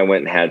 Like when I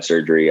went and had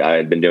surgery, I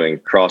had been doing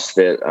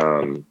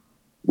CrossFit,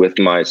 with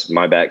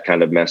my back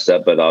kind of messed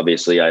up, but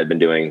obviously I had been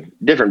doing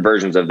different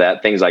versions of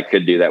that, things I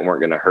could do that weren't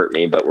going to hurt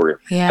me, but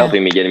were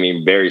helping me, getting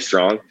me very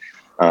strong.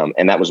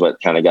 And that was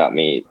what kind of got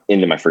me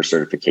into my first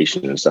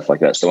certification and stuff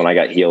like that. So when I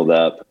got healed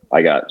up,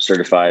 I got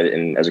certified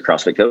as a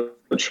CrossFit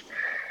coach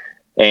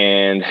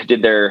and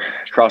did their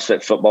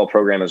CrossFit football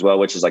program as well,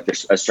 which is like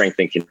a strength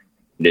and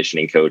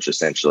conditioning coach,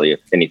 essentially,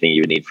 if anything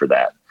you would need for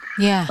that.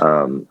 Yeah.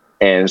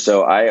 And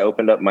so I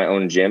opened up my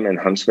own gym in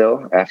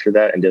Huntsville after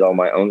that and did all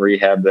my own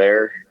rehab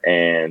there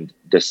and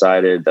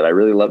decided that I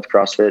really loved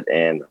CrossFit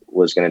and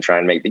was going to try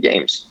and make the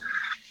games.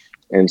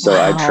 And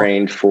so I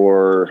trained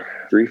for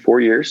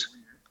 3-4 years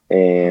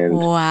and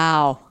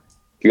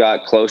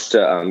got close to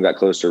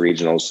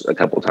regionals a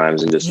couple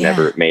times and just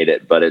never made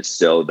it. But it's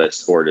still, the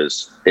sport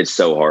it's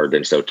so hard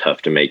and so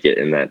tough to make it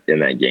in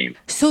that game.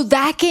 So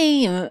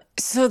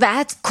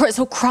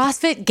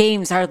CrossFit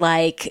games are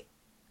like,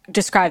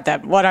 describe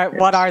them. What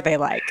are they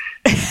like?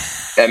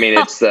 I mean,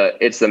 it's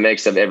the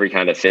mix of every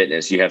kind of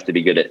fitness. You have to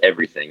be good at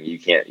everything. You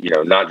can't,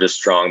 not just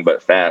strong,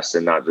 but fast,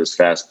 and not just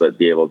fast, but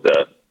be able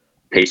to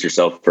pace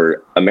yourself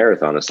for a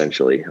marathon,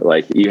 essentially.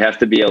 Like, you have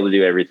to be able to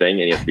do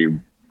everything, and you have to be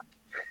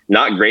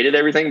not great at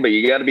everything, but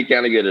you got to be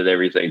kind of good at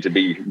everything to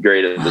be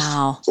great at this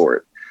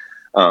sport.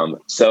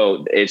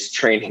 So it's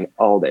training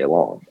all day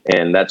long.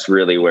 And that's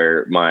really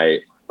where my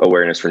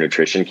awareness for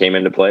nutrition came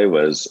into play.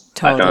 I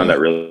found that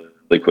really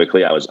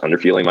quickly. I was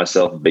underfueling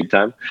myself big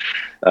time.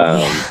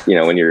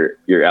 When you're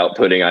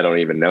outputting, I don't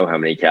even know how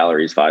many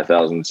calories,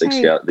 5,000,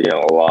 6,000,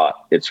 a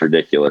lot. It's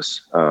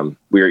ridiculous.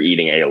 We were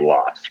eating a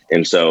lot.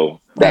 And so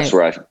that's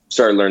where I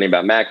started learning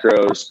about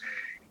macros.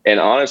 And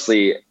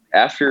honestly,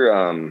 after,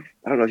 I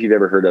don't know if have you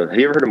ever heard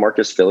of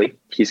Marcus Filly?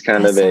 He's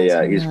kind of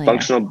he's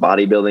functional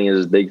bodybuilding is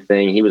his big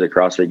thing. He was a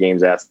CrossFit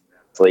Games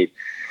athlete.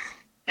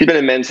 He's been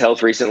in Men's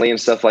Health recently and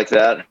stuff like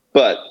that.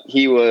 But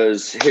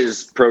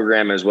his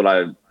program is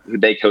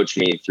they coached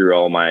me through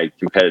all my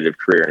competitive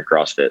career in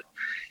CrossFit.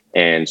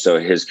 And so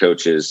his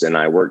coaches and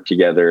I worked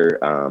together.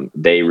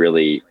 They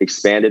really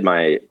expanded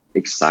my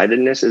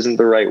excitedness isn't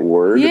the right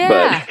word,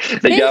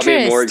 but they got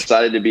me more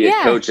excited to be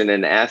a coach and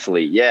an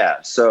athlete.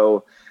 Yeah.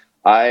 So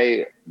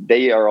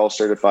they are all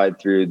certified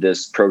through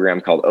this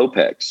program called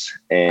OPEX,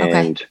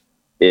 and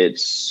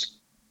it's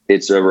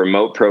a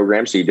remote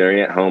program. So you're doing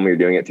it at home, you're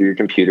doing it through your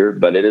computer,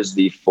 but it is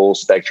the full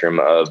spectrum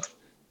of,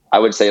 I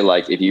would say,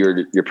 like if you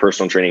were your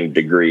personal training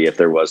degree, if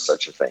there was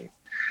such a thing.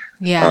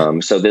 Yeah.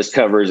 So this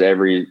covers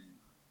every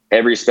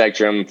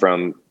spectrum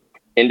from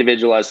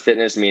individualized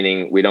fitness,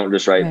 meaning we don't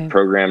just write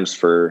programs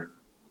for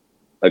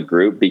a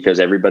group because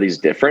everybody's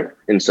different.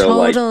 And so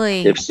like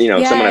if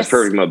someone has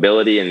perfect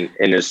mobility and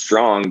is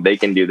strong, they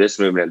can do this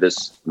movement at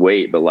this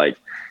weight. But like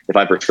if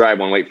I prescribe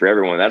one weight for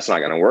everyone, that's not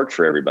going to work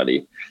for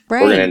everybody. We're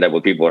going to end up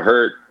with people who are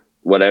hurt,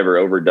 whatever,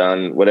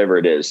 overdone, whatever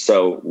it is.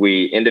 So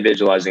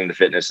individualizing the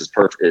fitness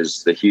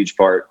is the huge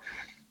part.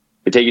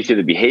 We take you through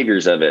the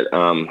behaviors of it.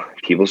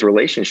 People's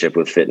relationship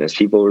with fitness,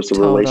 people's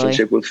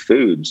relationship with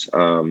foods.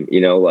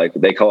 Like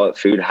they call it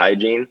food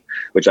hygiene,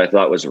 which I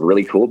thought was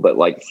really cool. But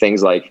like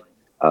things like,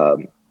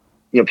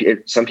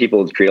 some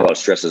people create a lot of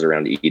stresses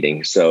around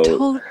eating.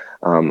 So,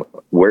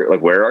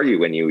 where are you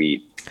when you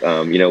eat?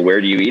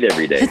 Where do you eat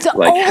every day? It's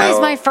always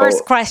my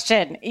first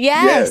question.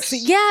 Yes.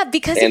 Yeah.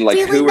 Because it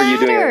really who matters. Are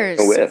you doing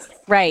it with?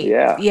 Right.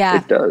 Yeah. Yeah.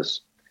 It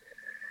does.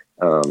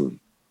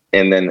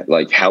 And then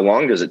like, how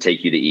long does it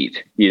take you to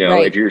eat?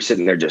 If you're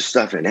sitting there just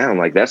stuffing it down,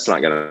 like that's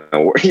not going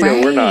to work.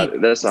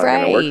 That's not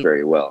going to work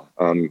very well.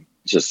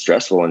 It's just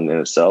stressful in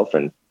itself.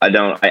 And I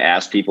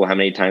ask people how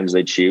many times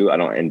they chew. I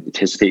don't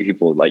anticipate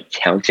people like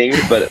counting,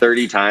 but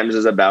 30 times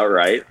is about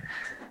right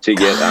to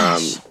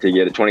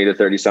get 20 to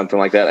 30, something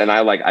like that. And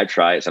I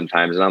try it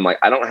sometimes and I'm like,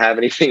 I don't have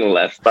anything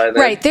left by then.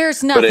 Right.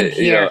 There's nothing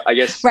here. I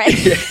guess. Right.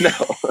 No.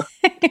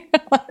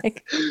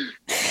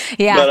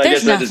 But I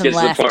guess that just gets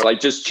to the point, like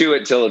just chew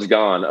it till it's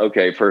gone.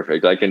 Okay,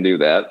 perfect. I can do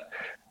that.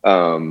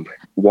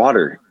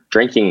 Water,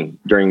 drinking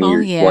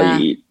while you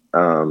eat.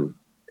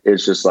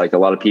 It's just like a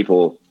lot of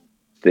people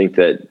think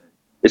that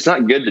it's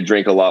not good to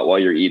drink a lot while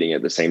you're eating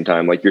at the same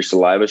time. Like your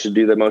saliva should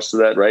do most of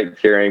that, right?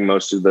 Carrying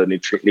most of the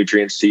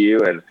nutrients to you.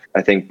 And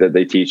I think that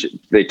they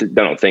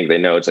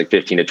know it's like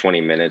 15 to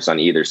 20 minutes on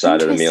either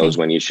side of the meal is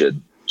when you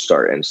should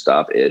start and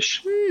stop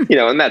ish.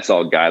 And that's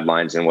all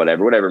guidelines and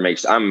whatever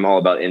makes, I'm all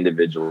about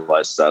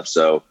individualized stuff.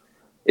 So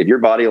if your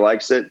body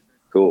likes it,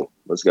 cool,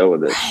 let's go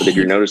with it. But if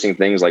you're noticing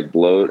things like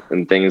bloat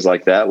and things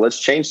like that, let's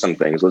change some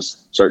things.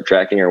 Let's start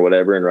tracking or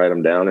whatever and write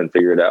them down and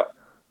figure it out.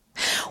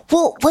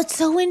 Well, what's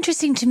so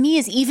interesting to me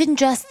is even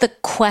just the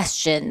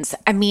questions.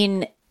 I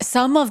mean,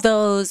 some of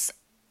those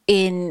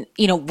in,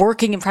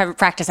 working in private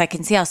practice, I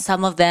can see how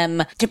some of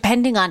them,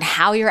 depending on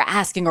how you're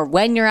asking or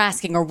when you're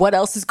asking or what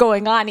else is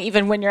going on,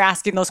 even when you're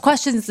asking those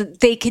questions,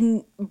 they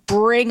can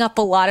bring up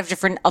a lot of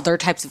different other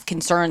types of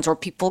concerns or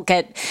people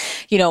get,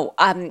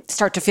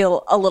 start to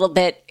feel a little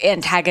bit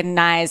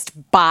antagonized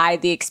by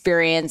the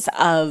experience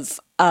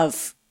of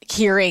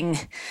hearing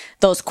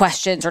those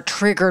questions or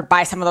triggered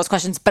by some of those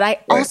questions. But I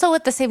also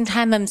at the same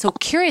time, I'm so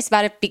curious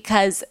about it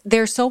because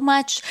there's so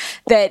much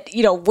that,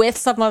 with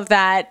some of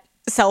that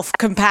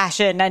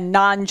self-compassion and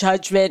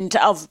non-judgment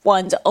of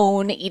one's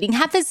own eating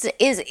habits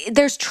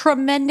there's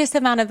tremendous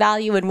amount of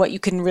value in what you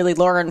can really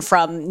learn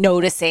from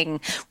noticing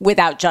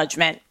without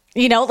judgment.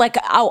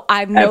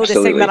 I'm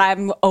noticing that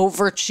I'm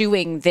over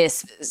chewing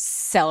this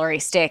celery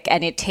stick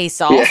and it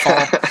tastes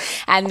awful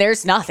and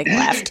there's nothing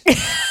left.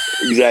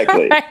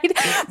 Exactly. Right?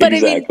 But I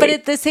mean, but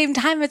at the same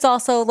time, it's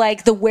also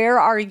like the where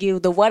are you,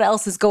 the what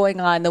else is going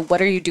on, the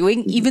what are you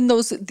doing? Even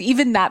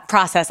that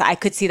process, I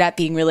could see that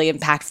being really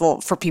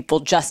impactful for people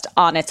just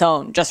on its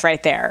own, just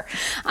right there.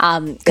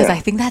 Because I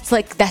think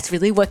that's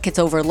really what gets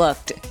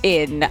overlooked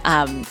in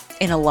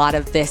a lot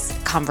of this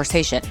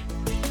conversation.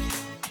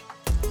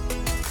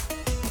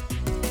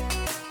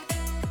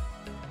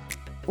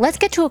 Let's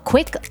get to a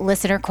quick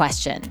listener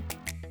question.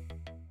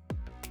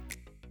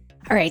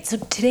 All right, so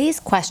today's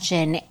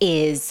question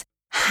is,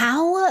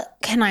 how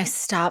can I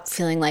stop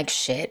feeling like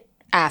shit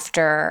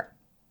after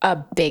a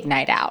big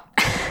night out?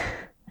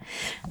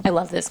 I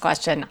love this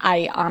question.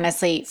 I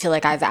honestly feel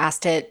like I've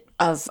asked it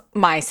of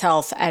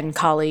myself and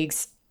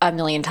colleagues a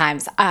million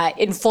times.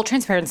 In full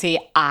transparency,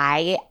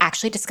 I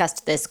actually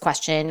discussed this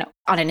question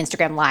on an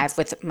Instagram Live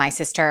with my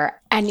sister.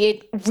 And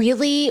it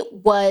really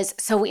was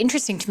so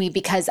interesting to me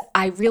because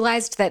I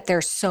realized that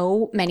there's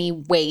so many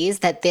ways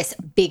that this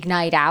big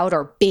night out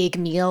or big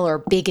meal or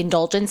big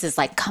indulgence is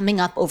like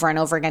coming up over and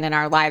over again in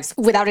our lives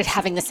without it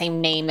having the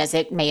same name as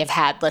it may have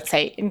had, let's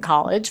say in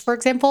college, for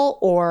example,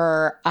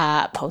 or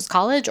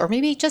post-college, or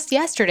maybe just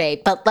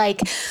yesterday. But like,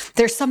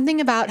 there's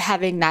something about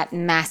having that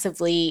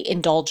massively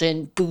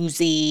indulgent,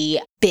 boozy,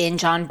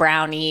 binge on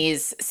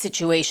brownies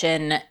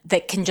situation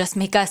that can just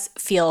make us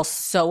feel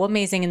so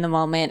amazing in the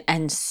moment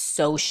and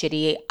so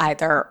shitty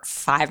either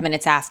 5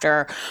 minutes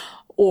after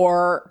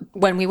or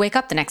when we wake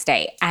up the next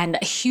day. And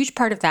a huge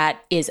part of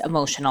that is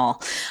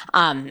emotional.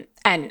 And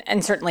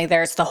certainly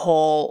there's the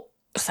whole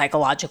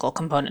psychological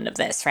component of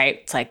this, right?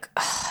 It's like,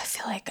 I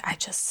feel like I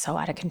just so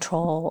out of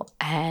control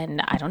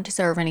and I don't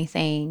deserve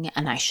anything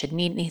and I shouldn't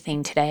eat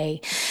anything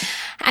today.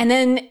 And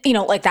then,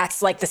 like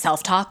that's like the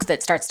self-talk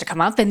that starts to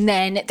come up. And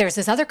then there's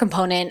this other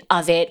component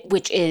of it,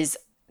 which is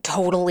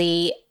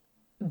totally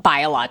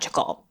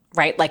biological,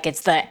 right? Like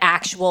it's the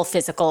actual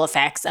physical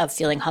effects of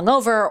feeling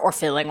hungover or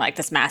feeling like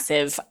this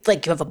massive,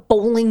 like you have a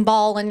bowling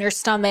ball in your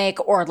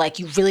stomach, or like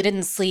you really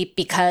didn't sleep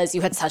because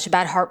you had such a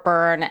bad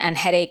heartburn and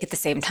headache at the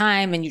same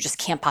time and you just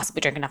can't possibly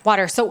drink enough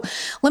water. So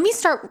let me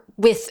start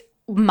with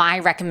my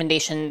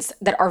recommendations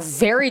that are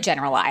very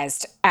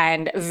generalized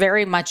and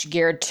very much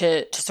geared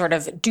to sort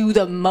of do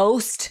the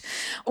most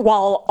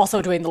while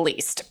also doing the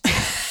least.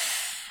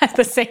 At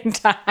the same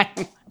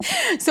time.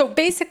 So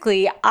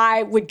basically,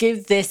 I would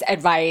give this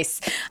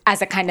advice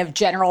as a kind of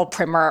general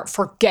primer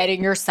for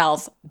getting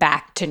yourself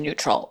back to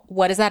neutral.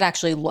 What does that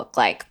actually look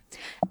like?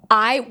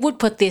 I would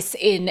put this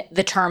in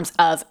the terms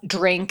of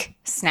drink,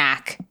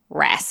 snack,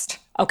 rest.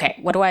 Okay,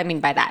 what do I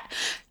mean by that?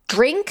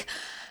 Drink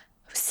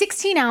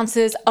 16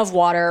 ounces of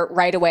water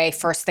right away,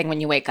 first thing when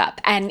you wake up.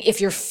 And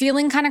if you're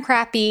feeling kind of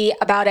crappy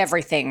about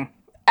everything,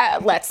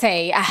 let's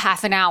say a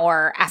half an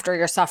hour after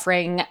you're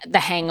suffering the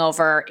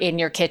hangover in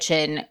your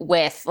kitchen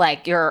with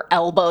like your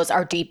elbows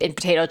are deep in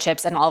potato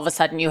chips and all of a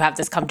sudden you have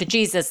this come to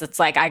Jesus. It's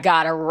like, I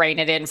gotta rein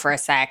it in for a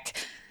sec.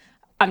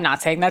 I'm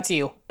not saying that's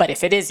you, but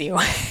if it is you,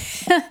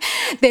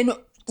 then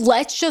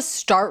let's just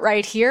start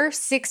right here.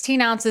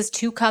 16 ounces,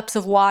 2 cups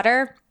of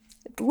water.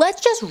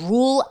 Let's just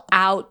rule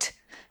out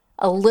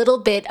a little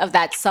bit of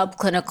that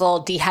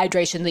subclinical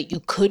dehydration that you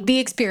could be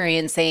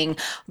experiencing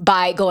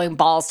by going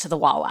balls to the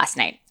wall last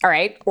night, all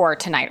right? Or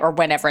tonight, or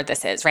whenever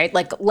this is, right?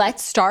 Like,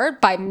 let's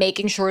start by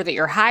making sure that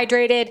you're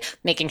hydrated,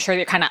 making sure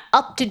you're kind of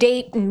up to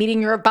date and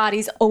meeting your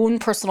body's own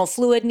personal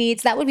fluid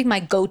needs. That would be my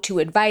go-to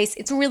advice.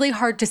 It's really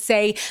hard to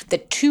say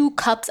that 2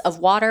 cups of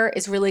water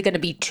is really going to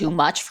be too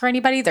much for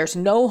anybody. There's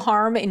no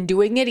harm in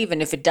doing it,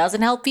 even if it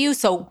doesn't help you.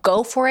 So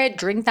go for it.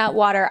 Drink that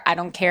water. I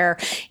don't care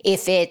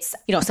if it's,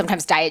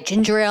 sometimes diet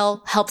ginger ale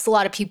helps a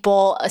lot of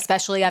people,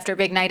 especially after a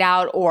big night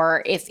out,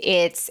 or if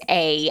it's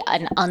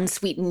an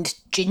unsweetened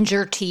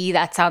ginger tea.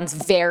 That sounds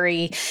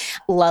very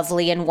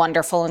lovely and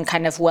wonderful and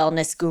kind of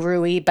wellness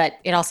guru-y, but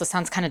it also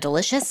sounds kind of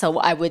delicious. So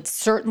I would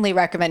certainly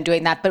recommend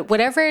doing that. But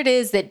whatever it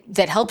is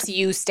that helps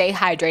you stay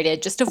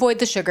hydrated, just avoid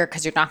the sugar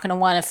because you're not going to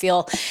want to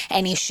feel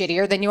any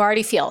shittier than you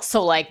already feel.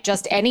 So like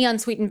just any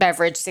unsweetened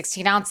beverage,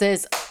 16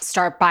 ounces,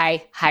 start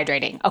by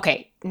hydrating.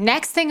 Okay.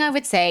 Next thing I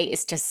would say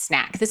is to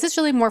snack. This is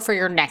really more for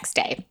your next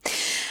day.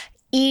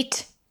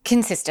 Eat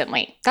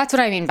consistently. That's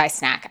what I mean by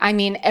snack. I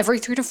mean, every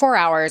 3 to 4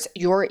 hours,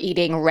 you're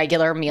eating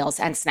regular meals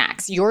and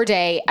snacks, your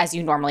day as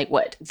you normally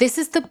would. This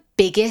is the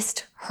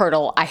biggest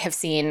hurdle I have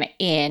seen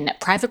in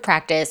private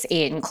practice,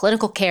 in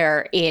clinical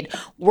care, in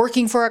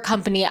working for a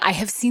company. I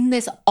have seen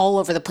this all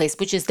over the place,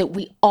 which is that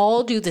we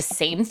all do the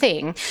same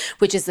thing,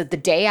 which is that the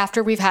day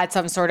after we've had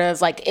some sort of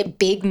like a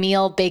big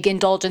meal, big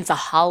indulgence, a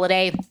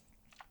holiday,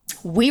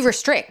 we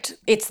restrict.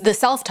 It's the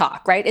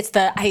self-talk, right? It's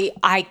the,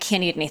 I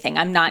can't eat anything.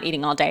 I'm not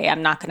eating all day.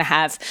 I'm not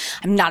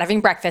having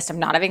breakfast. I'm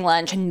not having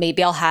lunch. And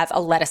maybe I'll have a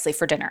lettuce leaf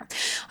for dinner.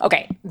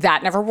 Okay.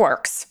 That never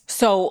works.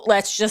 So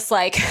let's just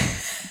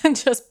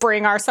just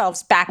bring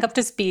ourselves back up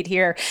to speed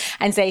here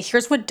and say,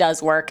 here's what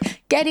does work.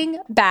 Getting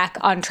back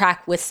on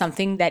track with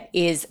something that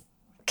is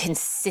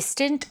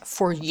consistent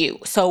for you.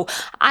 So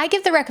I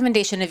give the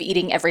recommendation of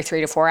eating every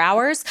 3 to 4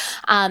 hours.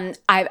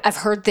 I've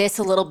heard this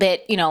a little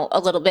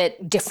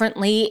bit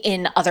differently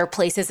in other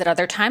places at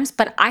other times,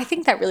 but I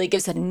think that really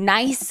gives a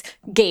nice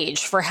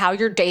gauge for how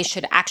your day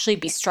should actually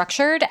be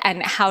structured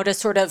and how to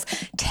sort of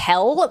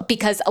tell,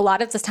 because a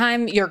lot of the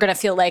time you're going to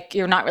feel like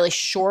you're not really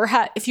sure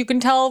if you can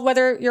tell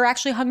whether you're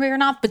actually hungry or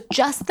not, but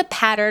just the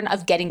pattern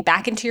of getting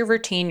back into your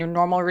routine, your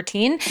normal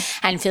routine,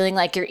 and feeling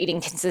like you're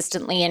eating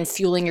consistently and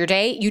fueling your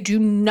day. You do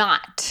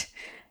not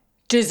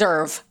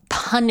deserve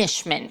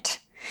punishment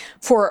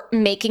for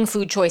making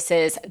food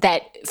choices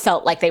that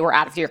felt like they were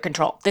out of your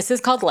control. This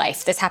is called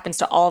life. This happens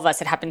to all of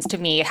us. It happens to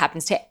me. It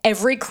happens to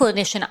every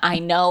clinician I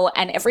know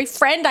and every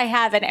friend I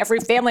have and every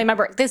family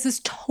member. This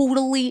is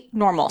totally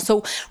normal.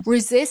 So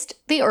resist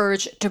the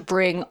urge to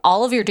bring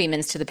all of your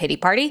demons to the pity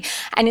party,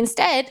 and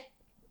instead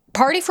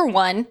party for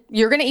one.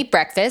 You're going to eat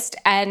breakfast,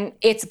 and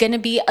it's going to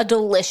be a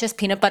delicious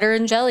peanut butter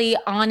and jelly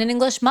on an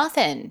English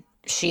muffin,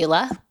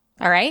 Sheila.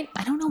 All right?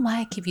 I don't know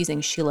why I keep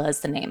using Sheila as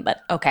the name, but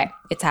okay,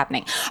 it's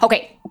happening.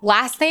 Okay,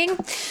 last thing.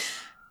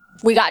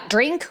 We got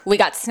drink, we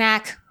got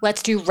snack.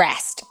 Let's do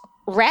rest.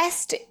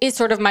 Rest is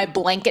sort of my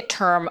blanket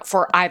term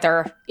for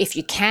either if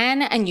you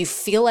can and you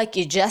feel like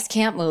you just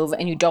can't move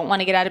and you don't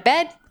want to get out of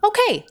bed,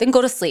 okay, then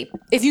go to sleep.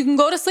 If you can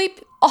go to sleep,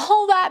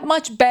 all that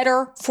much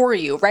better for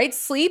you, right?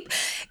 Sleep,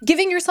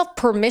 giving yourself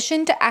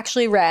permission to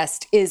actually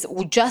rest is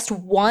just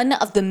one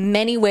of the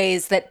many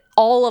ways that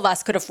all of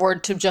us could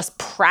afford to just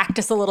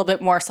practice a little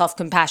bit more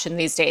self-compassion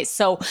these days.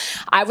 So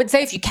I would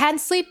say if you can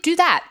sleep, do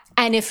that.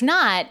 And if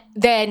not,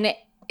 then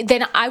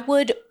I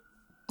would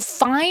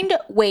find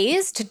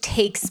ways to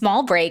take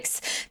small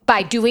breaks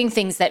by doing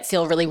things that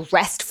feel really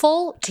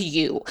restful to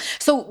you.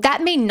 So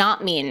that may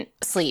not mean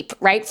sleep,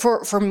 right?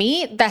 For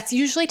me, that's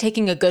usually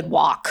taking a good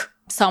walk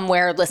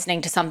somewhere,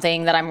 listening to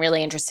something that I'm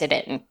really interested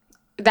in.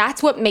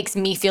 That's what makes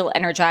me feel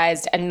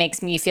energized and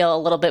makes me feel a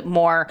little bit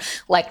more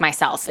like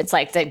myself. It's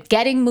like the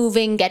getting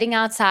moving, getting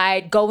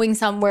outside, going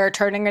somewhere,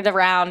 turning it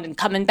around and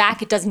coming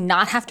back. It does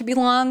not have to be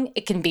long.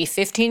 It can be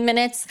 15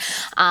 minutes.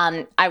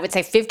 I would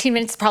say 15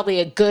 minutes is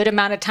probably a good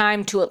amount of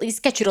time to at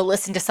least get you to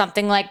listen to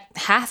something like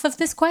half of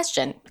this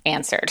question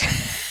answered.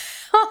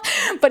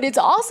 But it's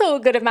also a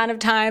good amount of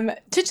time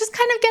to just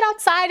kind of get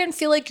outside and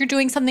feel like you're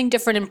doing something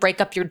different and break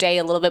up your day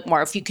a little bit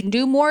more. If you can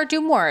do more, do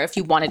more. If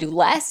you want to do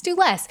less, do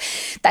less.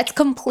 That's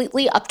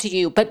completely up to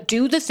you. But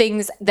do the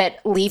things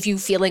that leave you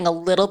feeling a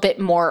little bit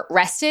more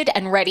rested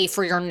and ready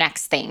for your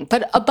next thing.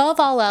 But above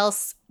all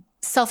else,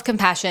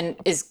 self-compassion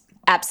is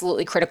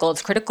absolutely critical.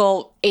 It's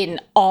critical in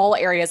all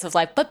areas of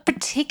life, but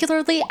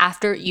particularly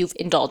after you've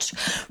indulged.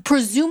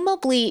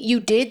 Presumably, you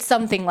did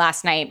something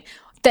last night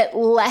that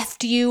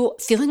left you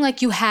feeling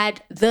like you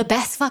had the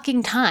best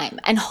fucking time.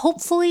 And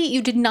hopefully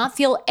you did not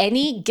feel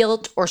any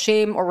guilt or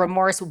shame or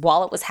remorse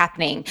while it was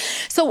happening.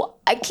 So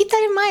keep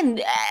that in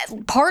mind.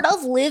 Part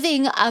of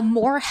living a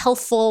more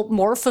healthful,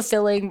 more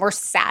fulfilling, more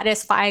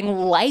satisfying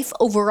life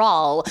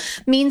overall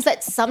means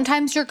that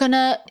sometimes you're going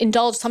to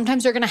indulge.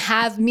 Sometimes you're going to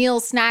have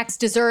meals, snacks,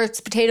 desserts,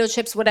 potato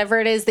chips, whatever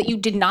it is that you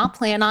did not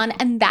plan on.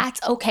 And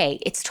that's okay.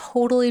 It's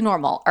totally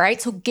normal. All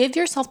right. So give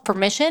yourself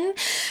permission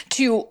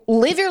to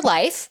live your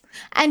life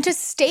and to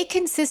stay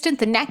consistent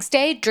the next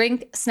day.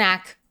 Drink,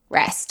 snack,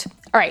 rest.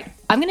 All right,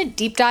 I'm going to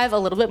deep dive a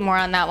little bit more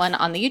on that one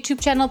on the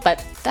YouTube channel,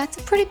 but that's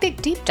a pretty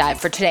big deep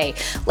dive for today.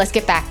 Let's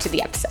get back to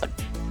the episode.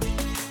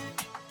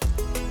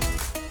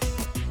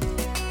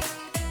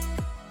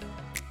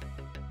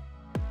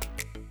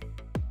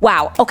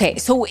 Wow. Okay.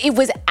 So it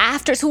was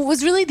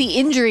really the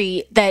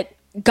injury that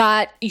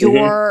got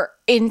your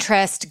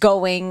interest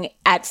going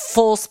at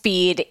full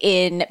speed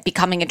in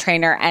becoming a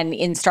trainer and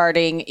in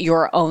starting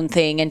your own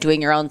thing and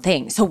doing your own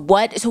thing. So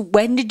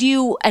when did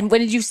you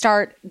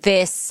start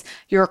this,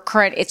 your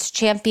current, it's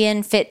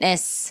Champion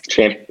Fitness?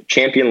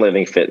 Champion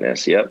Living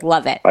Fitness. Yep.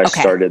 Love it. I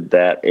started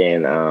that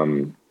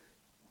in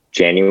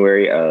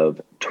January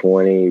of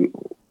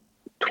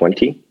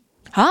 2020.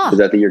 Huh. Is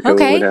that the year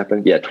COVID would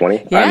happen? Yeah,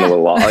 20. Yeah. I'm a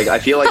little off. Like, I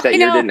feel like that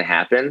year didn't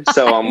happen.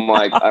 So I'm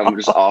like, I'm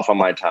just off on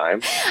my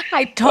time.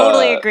 I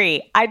totally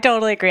agree. I'm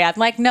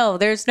like, no,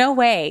 there's no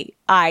way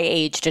I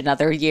aged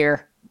another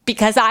year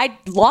because I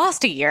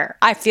lost a year.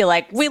 I feel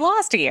like we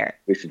lost a year.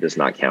 We should just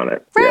not count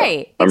it.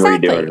 Right. Yeah. I'm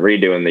exactly.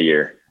 redoing the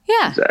year.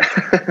 Yeah.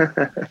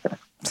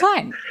 It's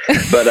fine.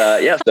 But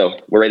so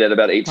we're right at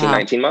about 18,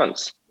 19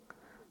 months.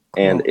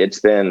 Cool. And it's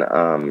been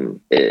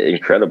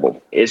incredible.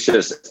 It's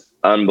just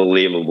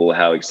unbelievable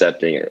how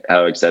accepted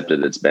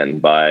it's been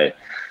by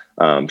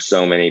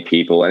so many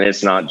people. And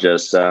it's not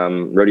just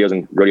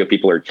rodeo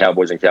people or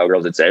cowboys and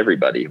cowgirls. It's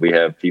everybody. We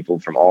have people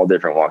from all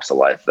different walks of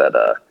life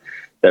that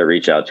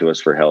reach out to us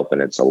for help,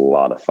 and it's a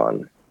lot of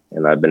fun.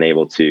 And I've been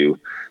able to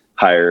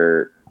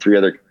hire 3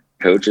 other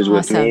coaches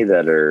with me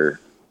that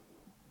are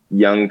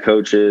young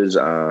coaches,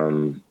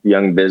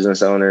 young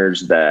business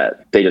owners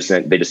that they just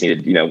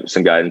needed,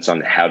 some guidance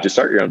on how to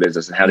start your own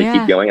business and how to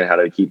keep going and how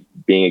to keep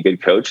being a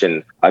good coach.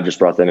 And I've just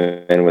brought them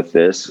in with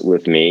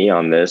me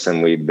on this,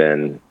 and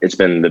it's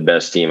been the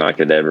best team I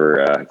could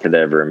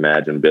ever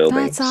imagine building.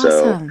 That's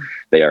awesome. So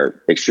they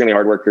are extremely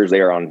hard workers.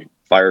 They are on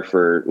fire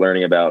for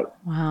learning about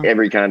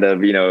every kind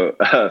of,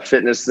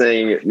 fitness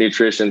thing,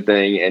 nutrition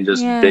thing, and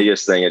just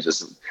biggest thing is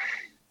just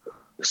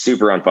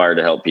super on fire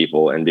to help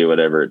people and do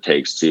whatever it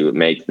takes to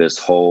make this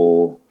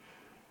whole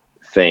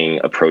thing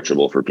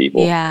approachable for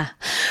people. Yeah.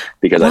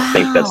 Because I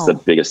think that's the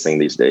biggest thing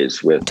these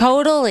days with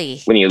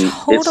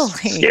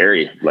it's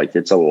scary. Like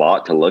it's a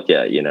lot to look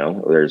at,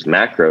 there's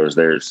macros,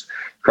 there's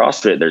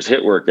CrossFit, there's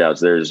HIIT workouts,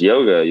 there's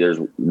yoga, there's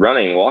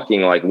running,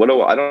 walking. Like,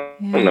 I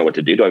don't know what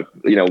to do.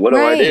 What do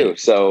I do?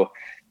 So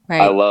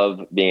I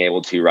love being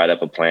able to write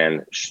up a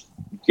plan,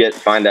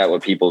 find out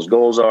what people's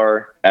goals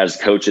are. As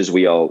coaches,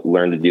 we all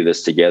learn to do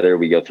this together.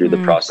 We go through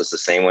the process the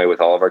same way with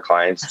all of our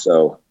clients.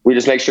 So we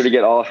just make sure to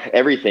get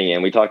everything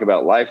in. We talk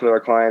about life with our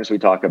clients. We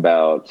talk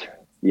about,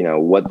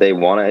 what they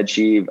want to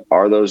achieve.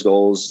 Are those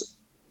goals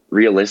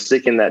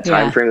realistic in that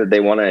time frame that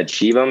they want to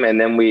achieve them? And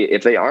then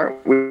if they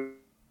aren't, we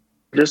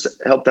just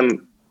help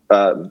them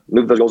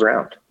move those goals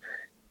around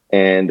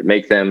and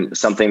make them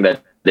something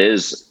that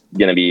is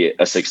going to be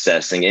a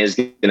success and is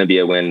going to be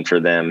a win for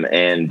them.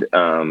 And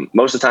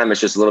most of the time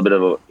it's just a little bit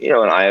of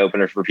an eye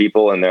opener for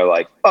people. And they're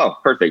like, oh,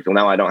 perfect. Well,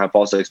 now I don't have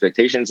false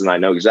expectations and I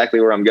know exactly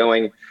where I'm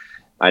going.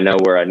 I know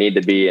where I need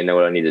to be and know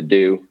what I need to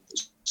do.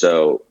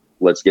 So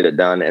let's get it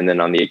done. And then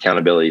on the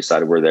accountability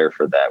side, we're there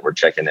for that. We're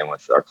checking in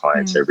with our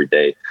clients every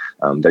day.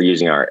 They're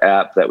using our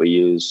app that we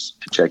use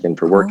to check in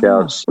for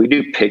workouts. We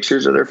do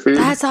pictures of their food.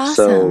 That's awesome.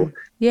 So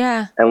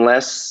yeah.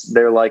 Unless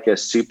they're like a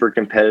super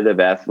competitive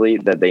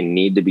athlete that they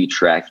need to be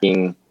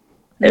tracking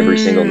every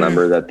single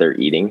number that they're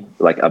eating,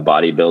 like a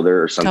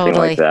bodybuilder or something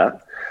like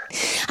that.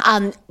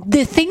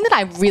 The thing that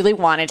I really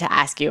wanted to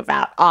ask you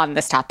about on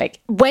this topic,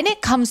 when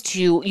it comes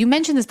to, you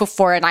mentioned this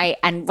before,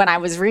 and when I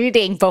was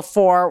reading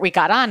before we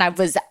got on, I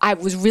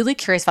was really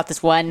curious about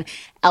this one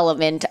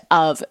element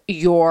of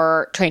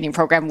your training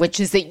program, which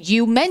is that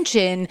you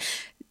mention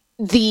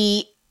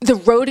the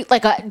rodeo,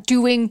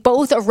 doing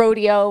both a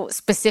rodeo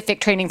specific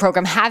training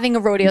program, having a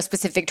rodeo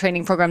specific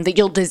training program that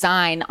you'll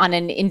design on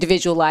an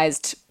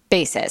individualized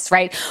basis,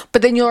 right?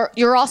 But then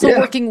you're also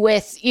working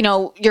with,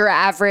 your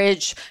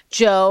average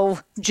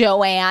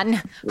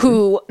Joanne,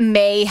 who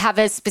may have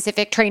a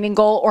specific training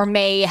goal or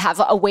may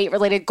have a weight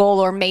related goal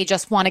or may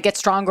just want to get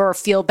stronger or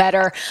feel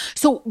better.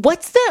 So what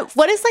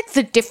is like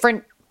the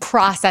different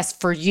process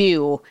for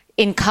you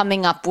in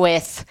coming up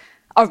with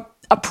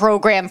a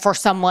program for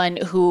someone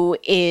who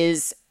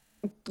is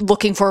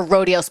looking for a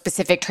rodeo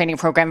specific training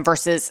program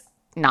versus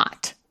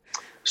not?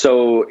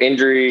 So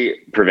injury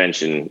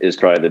prevention is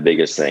probably the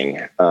biggest thing.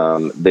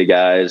 The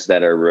guys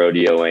that are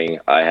rodeoing,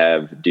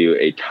 I do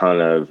a ton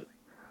of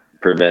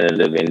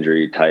preventative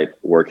injury type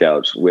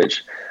workouts,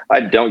 which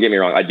don't get me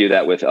wrong, I do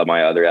that with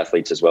my other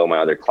athletes as well, my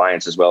other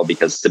clients as well,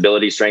 because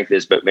stability strength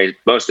is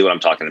mostly what I'm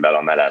talking about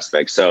on that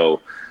aspect.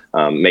 So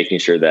making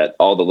sure that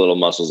all the little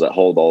muscles that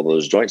hold all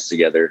those joints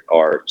together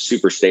are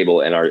super stable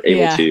and are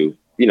able to,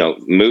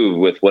 move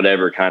with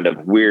whatever kind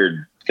of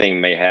weird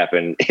thing may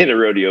happen in a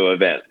rodeo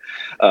event.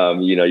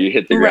 You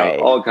hit the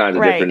ground all kinds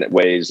of different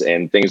ways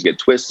and things get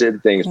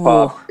twisted, things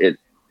pop. You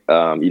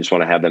just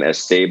want to have them as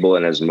stable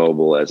and as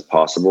mobile as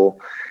possible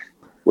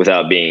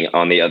without being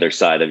on the other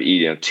side of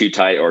too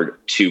tight or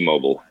too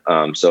mobile.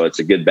 So it's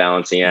a good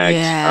balancing act.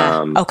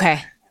 Yeah.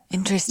 Okay.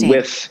 Interesting.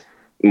 With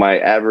my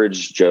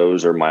average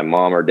Joes or my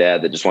mom or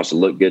dad that just wants to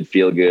look good,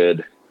 feel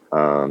good,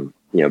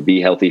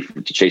 be healthy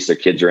to chase their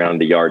kids around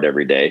the yard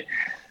every day.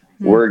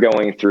 We're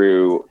going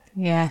through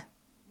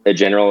a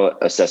general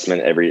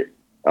assessment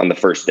on the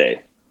first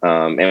day.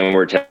 And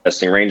we're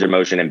testing range of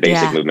motion and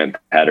basic movement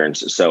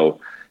patterns. So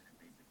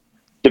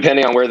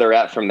depending on where they're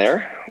at from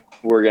there,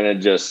 we're going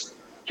to just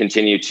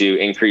continue to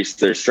increase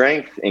their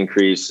strength,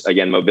 increase,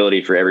 again,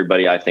 mobility for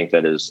everybody. I think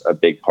that is a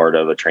big part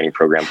of a training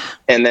program.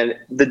 And then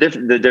the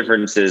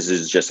difference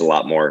is just a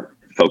lot more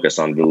focus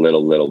on the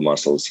little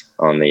muscles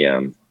on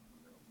the,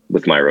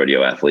 with my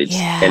rodeo athletes.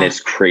 Yeah. And it's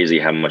crazy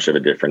how much of a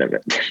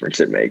difference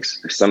it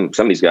makes. Some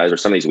of these guys or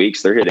some of these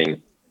weeks, they're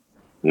hitting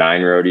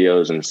 9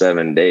 rodeos in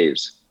 7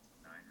 days.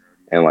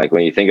 And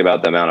when you think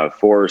about the amount of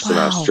force, the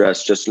amount of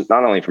stress, just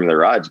not only from the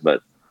rides,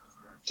 but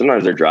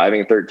sometimes they're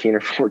driving 13 or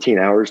 14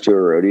 hours to a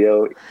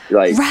rodeo.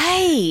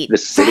 The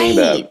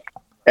sitting,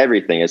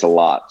 everything is a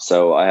lot.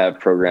 So I have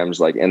programs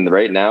and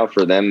right now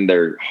for them,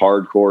 they're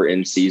hardcore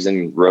in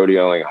season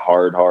rodeoing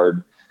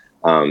hard.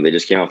 They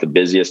just came off the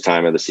busiest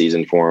time of the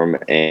season for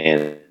them,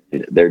 and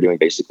they're doing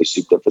basically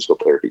souped up physical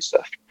therapy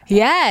stuff.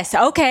 Yes.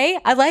 Okay.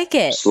 I like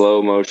it.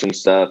 Slow motion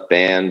stuff,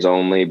 bands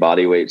only,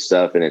 body weight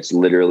stuff. And it's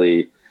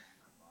literally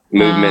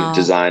movement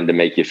designed to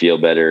make you feel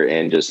better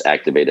and just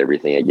activate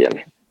everything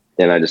again.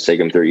 and I just take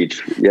them through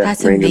each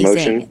That's range amazing. of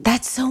motion.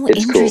 That's so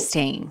It's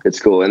interesting. Cool. It's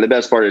cool. And the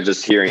best part is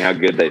just hearing how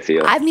good they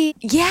feel. I mean,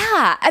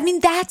 yeah. I mean,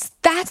 that's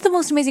the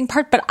most amazing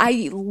part. But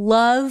I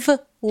love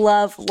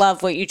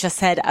what you just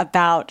said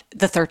about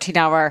the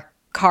 13-hour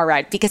car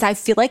ride, because I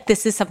feel like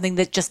this is something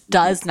that just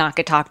does not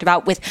get talked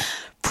about with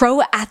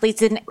pro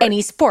athletes in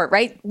any sport,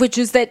 right? Which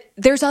is that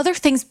there's other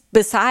things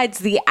besides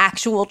the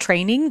actual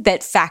training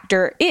that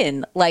factor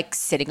in, like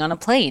sitting on a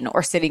plane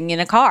or sitting in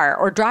a car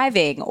or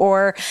driving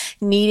or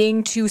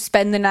needing to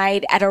spend the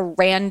night at a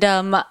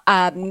random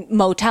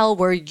motel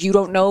where you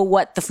don't know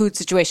what the food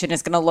situation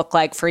is going to look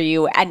like for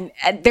you. And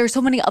there's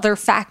so many other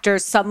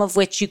factors, some of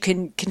which you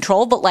can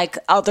control, but like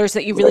others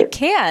that you really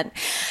can't.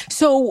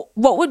 So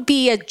what would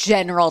be a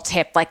general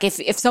tip? Like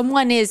if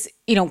someone is,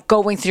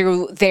 going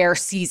through their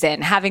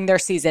season, having their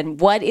season,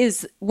 what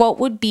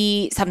would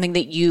be something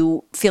that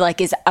you feel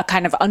like is a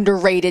kind of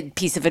underrated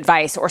piece of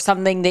advice, or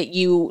something that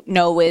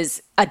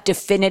is a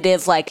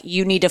definitive, like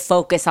you need to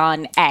focus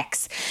on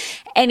X?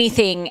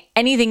 Anything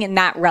in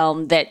that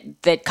realm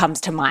that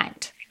comes to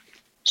mind?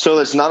 So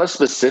it's not a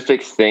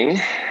specific thing,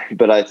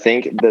 but I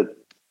think that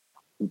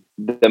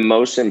the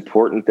most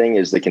important thing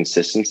is the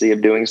consistency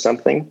of doing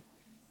something,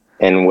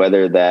 and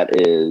whether that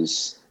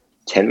is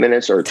 10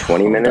 minutes or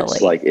 20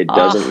 minutes, like it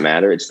doesn't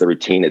matter. It's the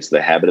routine. It's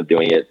the habit of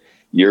doing it.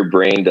 Your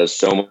brain does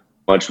so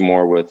much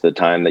more with the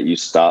time that you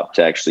stop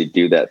to actually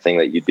do that thing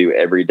that you do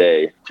every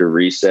day to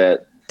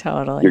reset.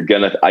 Totally. You're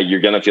going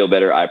to feel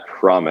better. I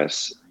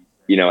promise,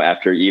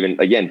 after even,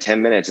 again,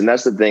 10 minutes. And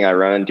that's the thing I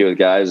run into with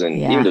guys, and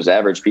even those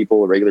average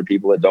people, regular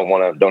people that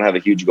don't have a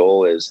huge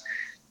goal, is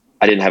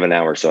I didn't have an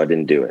hour, so I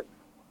didn't do it.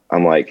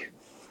 I'm like,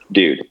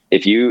 dude,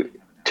 if you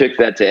took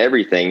that to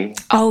everything,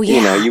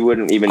 you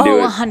wouldn't even do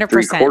it 100%.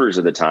 3/4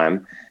 of the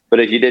time. But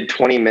if you did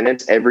 20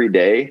 minutes every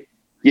day,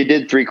 you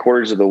did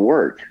 3/4 of the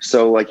work.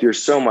 So like you're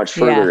so much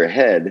further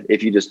ahead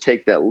if you just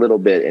take that little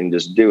bit and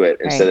just do it,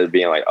 instead of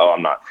being like,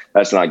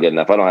 that's not good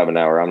enough. I don't have an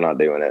hour. I'm not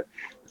doing it.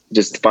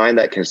 Just find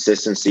that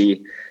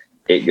consistency.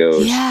 It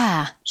goes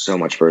so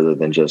much further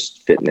than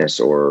just fitness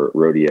or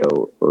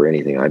rodeo or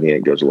anything. I think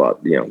it goes a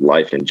lot,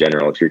 life in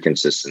general. If you're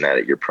consistent at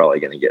it, you're probably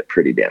going to get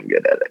pretty damn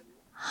good at it.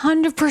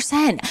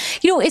 100%.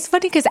 It's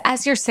funny because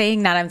as you're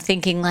saying that, I'm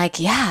thinking like,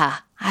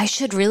 I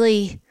should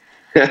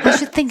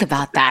think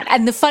about that.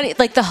 And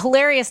the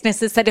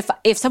hilariousness is that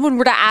if someone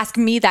were to ask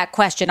me that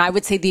question, I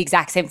would say the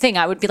exact same thing.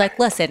 I would be like,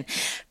 listen,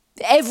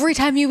 every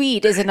time you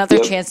eat is another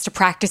chance to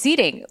practice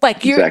eating.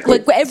 Like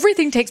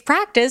everything takes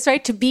practice,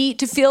 right?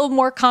 To feel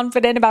more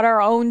confident about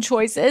our own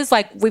choices.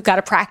 Like we've got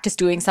to practice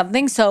doing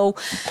something. So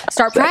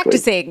start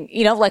practicing,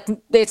 like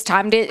it's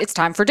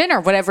time for dinner,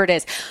 whatever it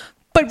is.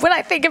 But when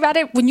I think about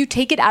it, when you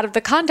take it out of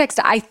the context,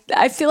 I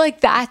feel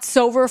like that's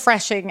so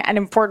refreshing and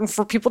important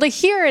for people to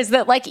hear, is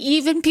that like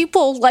even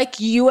people like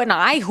you and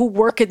I who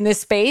work in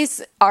this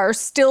space are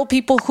still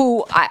people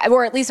who,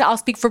 or at least I'll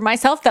speak for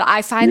myself, that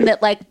I find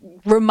that like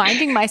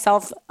reminding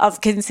myself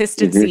of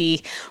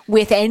consistency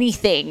with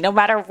anything, no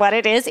matter what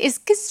it is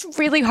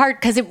really hard,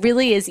 because it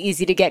really is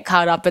easy to get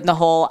caught up in the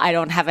whole, I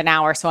don't have an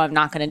hour, so I'm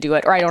not going to do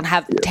it, or I don't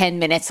have 10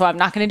 minutes, so I'm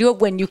not going to do it,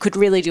 when you could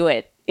really do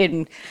it.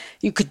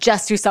 You could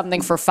just do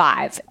something for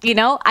 5,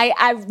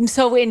 I'm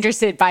so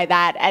interested by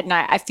that. And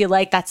I feel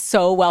like that's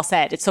so well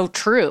said. It's so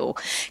true.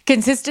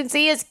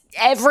 Consistency is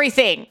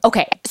everything.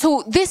 Okay.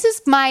 So this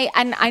is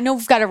and I know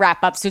we've got to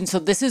wrap up soon. So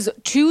this is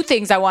 2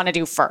 things I want to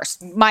do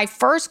first. My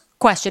first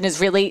question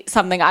is really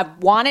something I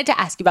wanted to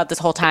ask you about this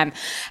whole time,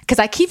 because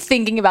I keep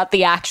thinking about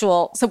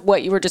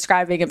what you were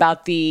describing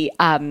about the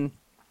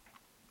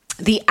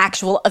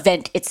actual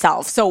event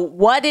itself. So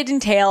what it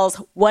entails,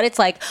 what it's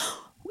like.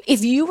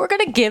 If you were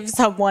going to give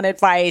someone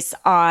advice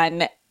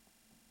on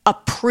a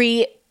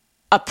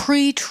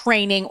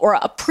pre-training or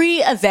a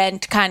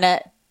pre-event kind of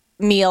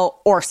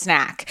meal or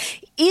snack,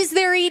 is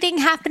there eating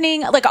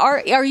happening? Like,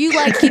 are you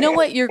like, you know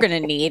what, you're going to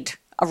need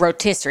a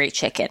rotisserie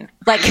chicken?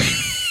 Like,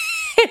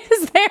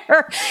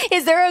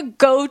 is there a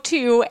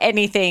go-to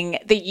anything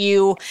that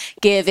you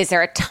give? Is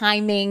there a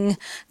timing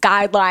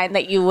guideline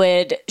that you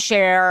would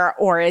share,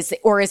 or is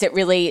it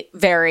really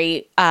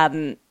very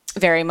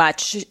very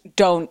much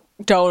don't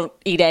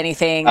eat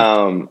anything?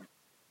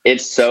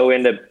 It's so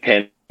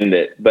independent,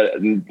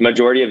 but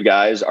majority of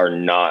guys are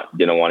not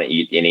going to want to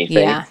eat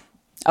anything. Yeah.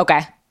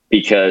 Okay.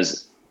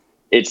 Because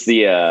it's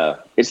the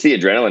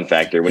adrenaline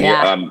factor. When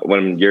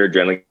your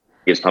adrenaline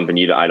gets pumping,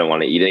 I don't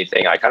want to eat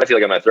anything. I kind of feel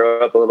like I'm going to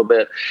throw up a little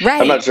bit.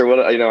 Right. I'm not sure what,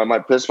 I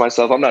might piss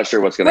myself. I'm not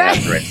sure what's going to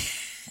happen right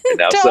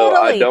now. Totally. So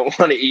I don't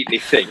want to eat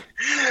anything.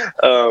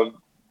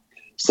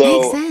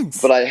 Makes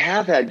sense. But I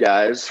have had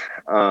guys,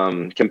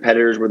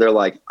 competitors, where they're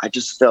like, I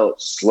just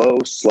felt slow,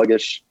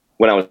 sluggish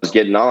when I was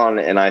getting on.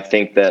 And I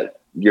think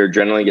that your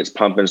adrenaline gets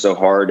pumping so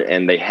hard,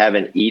 and they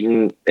haven't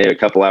eaten in a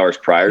couple hours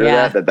prior to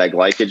that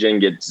glycogen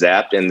gets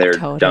zapped and they're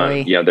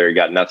done. They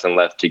got nothing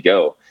left to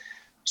go.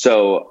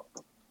 So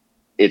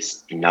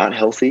it's not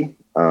healthy.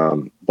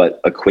 But but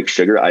a quick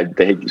sugar.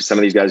 Some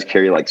of these guys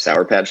carry like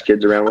Sour Patch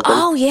Kids around with them.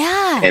 Oh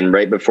yeah. And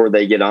right before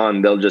they get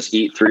on, they'll just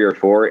eat 3 or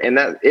 4, and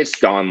that it's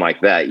gone like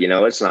that. You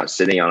know, it's not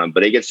sitting on them,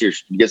 but it gets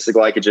the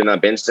glycogen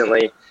up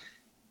instantly,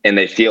 and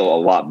they feel a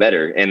lot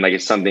better. And like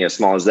it's something as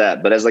small as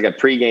that. But as like a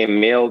pregame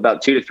meal,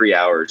 about 2 to 3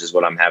 hours is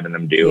what I'm having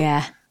them do.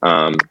 Yeah.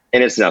 And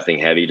it's nothing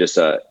heavy, just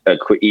a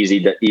quick, easy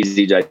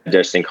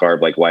digesting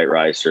carb like white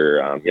rice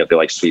or if they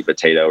like sweet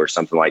potato or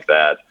something like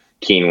that,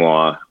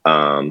 quinoa,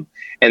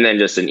 and then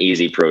just an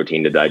easy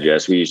protein to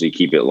digest. We usually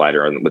keep it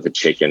lighter with a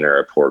chicken or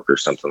a pork or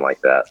something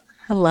like that.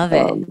 I love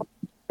it.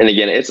 And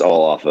again, it's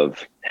all off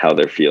of how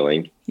they're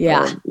feeling.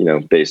 Yeah.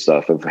 Based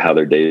off of how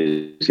their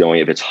day is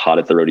going. If it's hot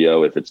at the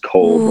rodeo, if it's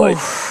cold, like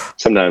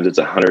sometimes it's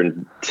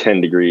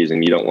 110 degrees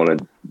and you don't want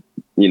to,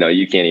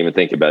 you can't even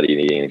think about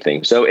eating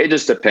anything. So it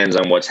just depends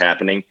on what's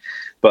happening.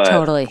 But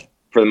totally,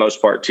 for the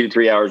most part, 2 to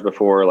 3 hours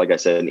before, like I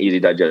said, an easy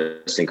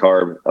digesting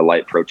carb, a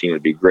light protein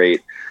would be great.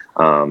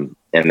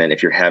 And then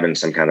if you're having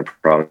some kind of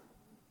problems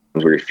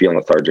where you're feeling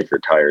lethargic or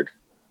tired,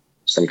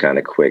 some kind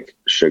of quick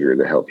sugar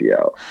to help you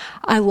out.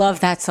 I love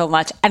that so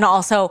much. And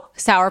also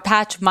Sour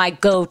Patch, my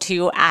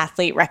go-to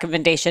athlete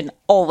recommendation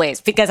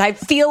always, because I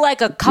feel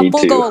like a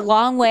couple go a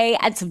long way,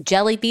 and some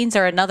jelly beans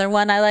are another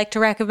one I like to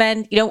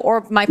recommend,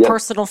 or my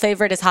personal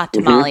favorite is hot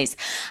tamales.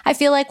 I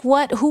feel like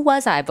who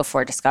was I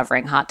before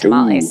discovering hot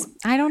tamales? Ooh.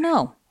 I don't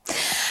know.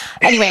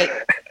 Anyway,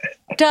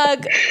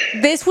 Doug,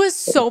 this was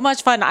so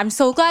much fun. I'm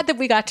so glad that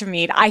we got to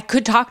meet. I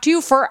could talk to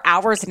you for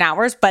hours and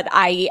hours, but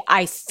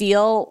I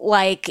feel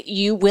like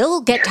you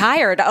will get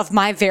tired of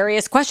my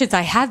various questions.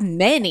 I have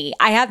many.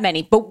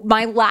 But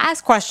my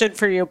last question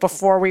for you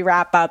before we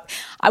wrap up,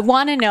 I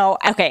want to know,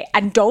 okay,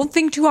 and don't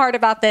think too hard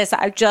about this.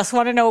 I just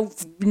want to know,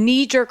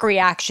 knee-jerk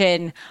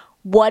reaction,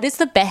 what is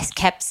the best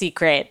kept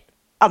secret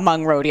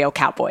among rodeo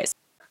cowboys?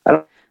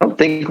 I don't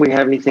think we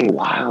have anything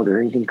wild or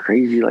anything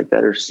crazy like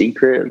that or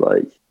secret.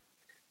 Like,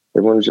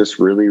 everyone's just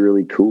really,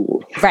 really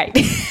cool. Right.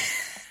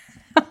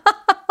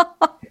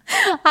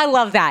 I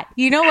love that.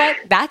 You know what?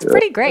 That's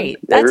pretty great.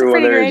 That's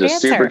everyone a pretty great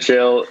just answer. Super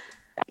chill.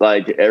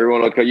 Like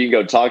everyone will, you can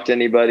go talk to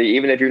anybody,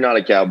 even if you're not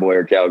a cowboy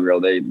or cowgirl.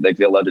 They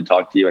love to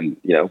talk to you, and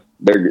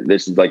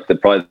this is like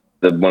probably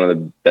one of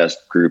the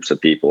best groups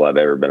of people I've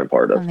ever been a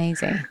part of.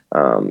 Amazing.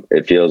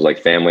 It feels like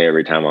family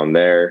every time I'm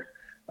there.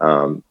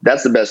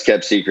 That's the best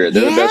kept secret.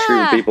 They're the best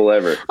group of people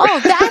ever.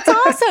 Oh, that's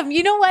awesome.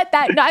 You know what?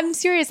 I'm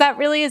serious. That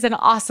really is an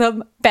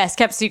awesome best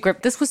kept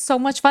secret. This was so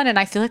much fun. And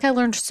I feel like I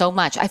learned so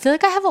much. I feel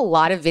like I have a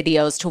lot of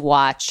videos to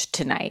watch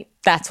tonight.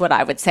 That's what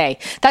I would say.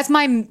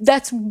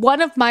 That's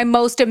one of my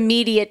most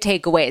immediate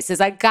takeaways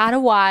is I got to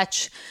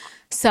watch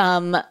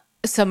some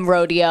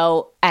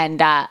rodeo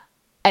and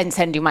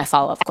send you my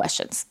follow-up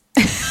questions.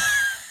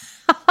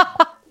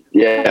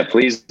 Yeah,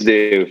 please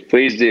do.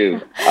 Please do.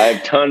 I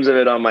have tons of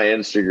it on my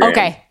Instagram.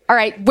 Okay. All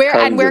right. Where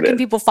can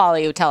people follow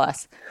you? Tell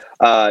us.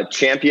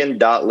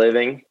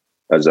 Champion.living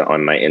is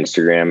on my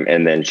Instagram,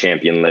 and then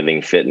Champion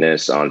Living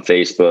Fitness on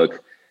Facebook,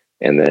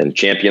 and then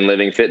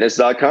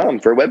championlivingfitness.com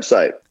for a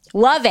website.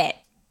 Love it.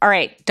 All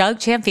right. Doug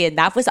Champion.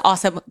 That was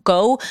awesome.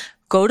 Go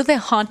to the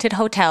haunted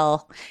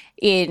hotel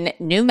in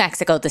New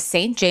Mexico, the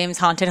St. James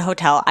Haunted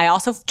Hotel. I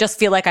also just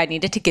feel like I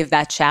needed to give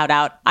that shout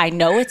out. I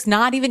know it's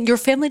not even, your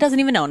family doesn't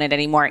even own it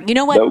anymore. You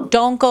know what? Nope.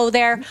 Don't go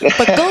there,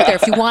 but go there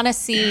if you want to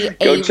see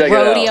a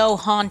rodeo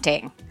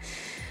haunting.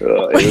 It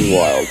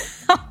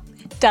was wild.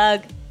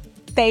 Doug,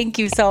 thank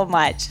you so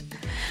much.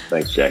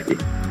 Thanks, Jackie.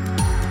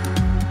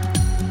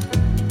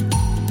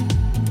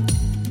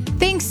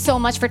 Thanks so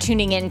much for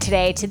tuning in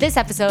today to this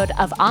episode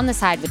of On the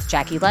Side with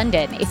Jackie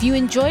London. If you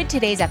enjoyed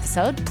today's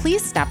episode,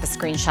 please snap a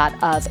screenshot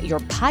of your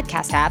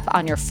podcast app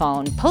on your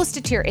phone, post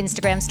it to your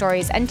Instagram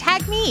stories, and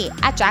tag me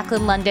at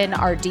Jacqueline London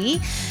RD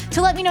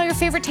to let me know your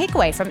favorite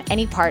takeaway from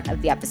any part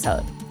of the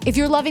episode. If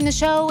you're loving the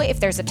show, if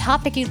there's a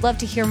topic you'd love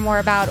to hear more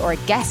about or a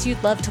guest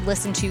you'd love to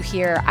listen to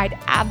here, I'd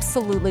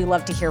absolutely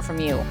love to hear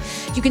from you.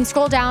 You can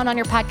scroll down on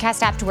your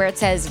podcast app to where it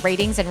says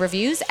ratings and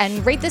reviews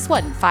and rate this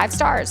one 5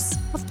 stars,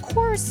 of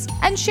course,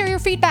 and share your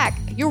feedback.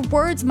 Your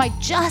words might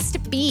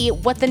just be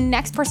what the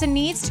next person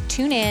needs to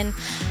tune in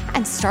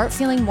and start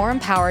feeling more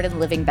empowered and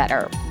living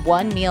better,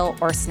 one meal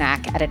or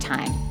snack at a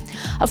time.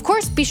 Of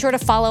course, be sure to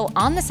follow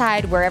On the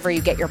Side wherever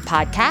you get your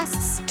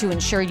podcasts to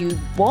ensure you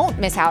won't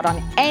miss out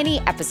on any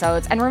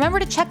episodes. And remember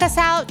to check us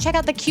out. Check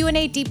out the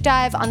Q&A deep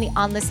dive on the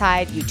On the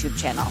Side YouTube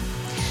channel.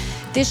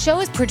 This show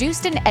is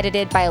produced and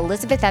edited by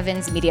Elizabeth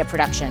Evans Media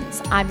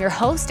Productions. I'm your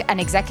host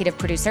and executive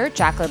producer,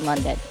 Jacqueline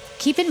London.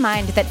 Keep in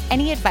mind that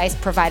any advice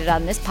provided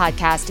on this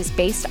podcast is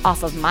based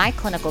off of my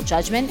clinical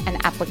judgment and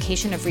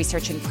application of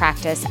research and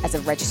practice as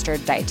a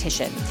registered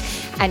dietitian,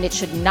 and it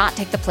should not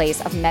take the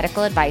place of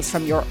medical advice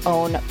from your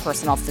own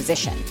personal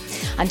physician.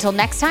 Until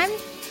next time,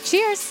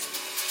 cheers.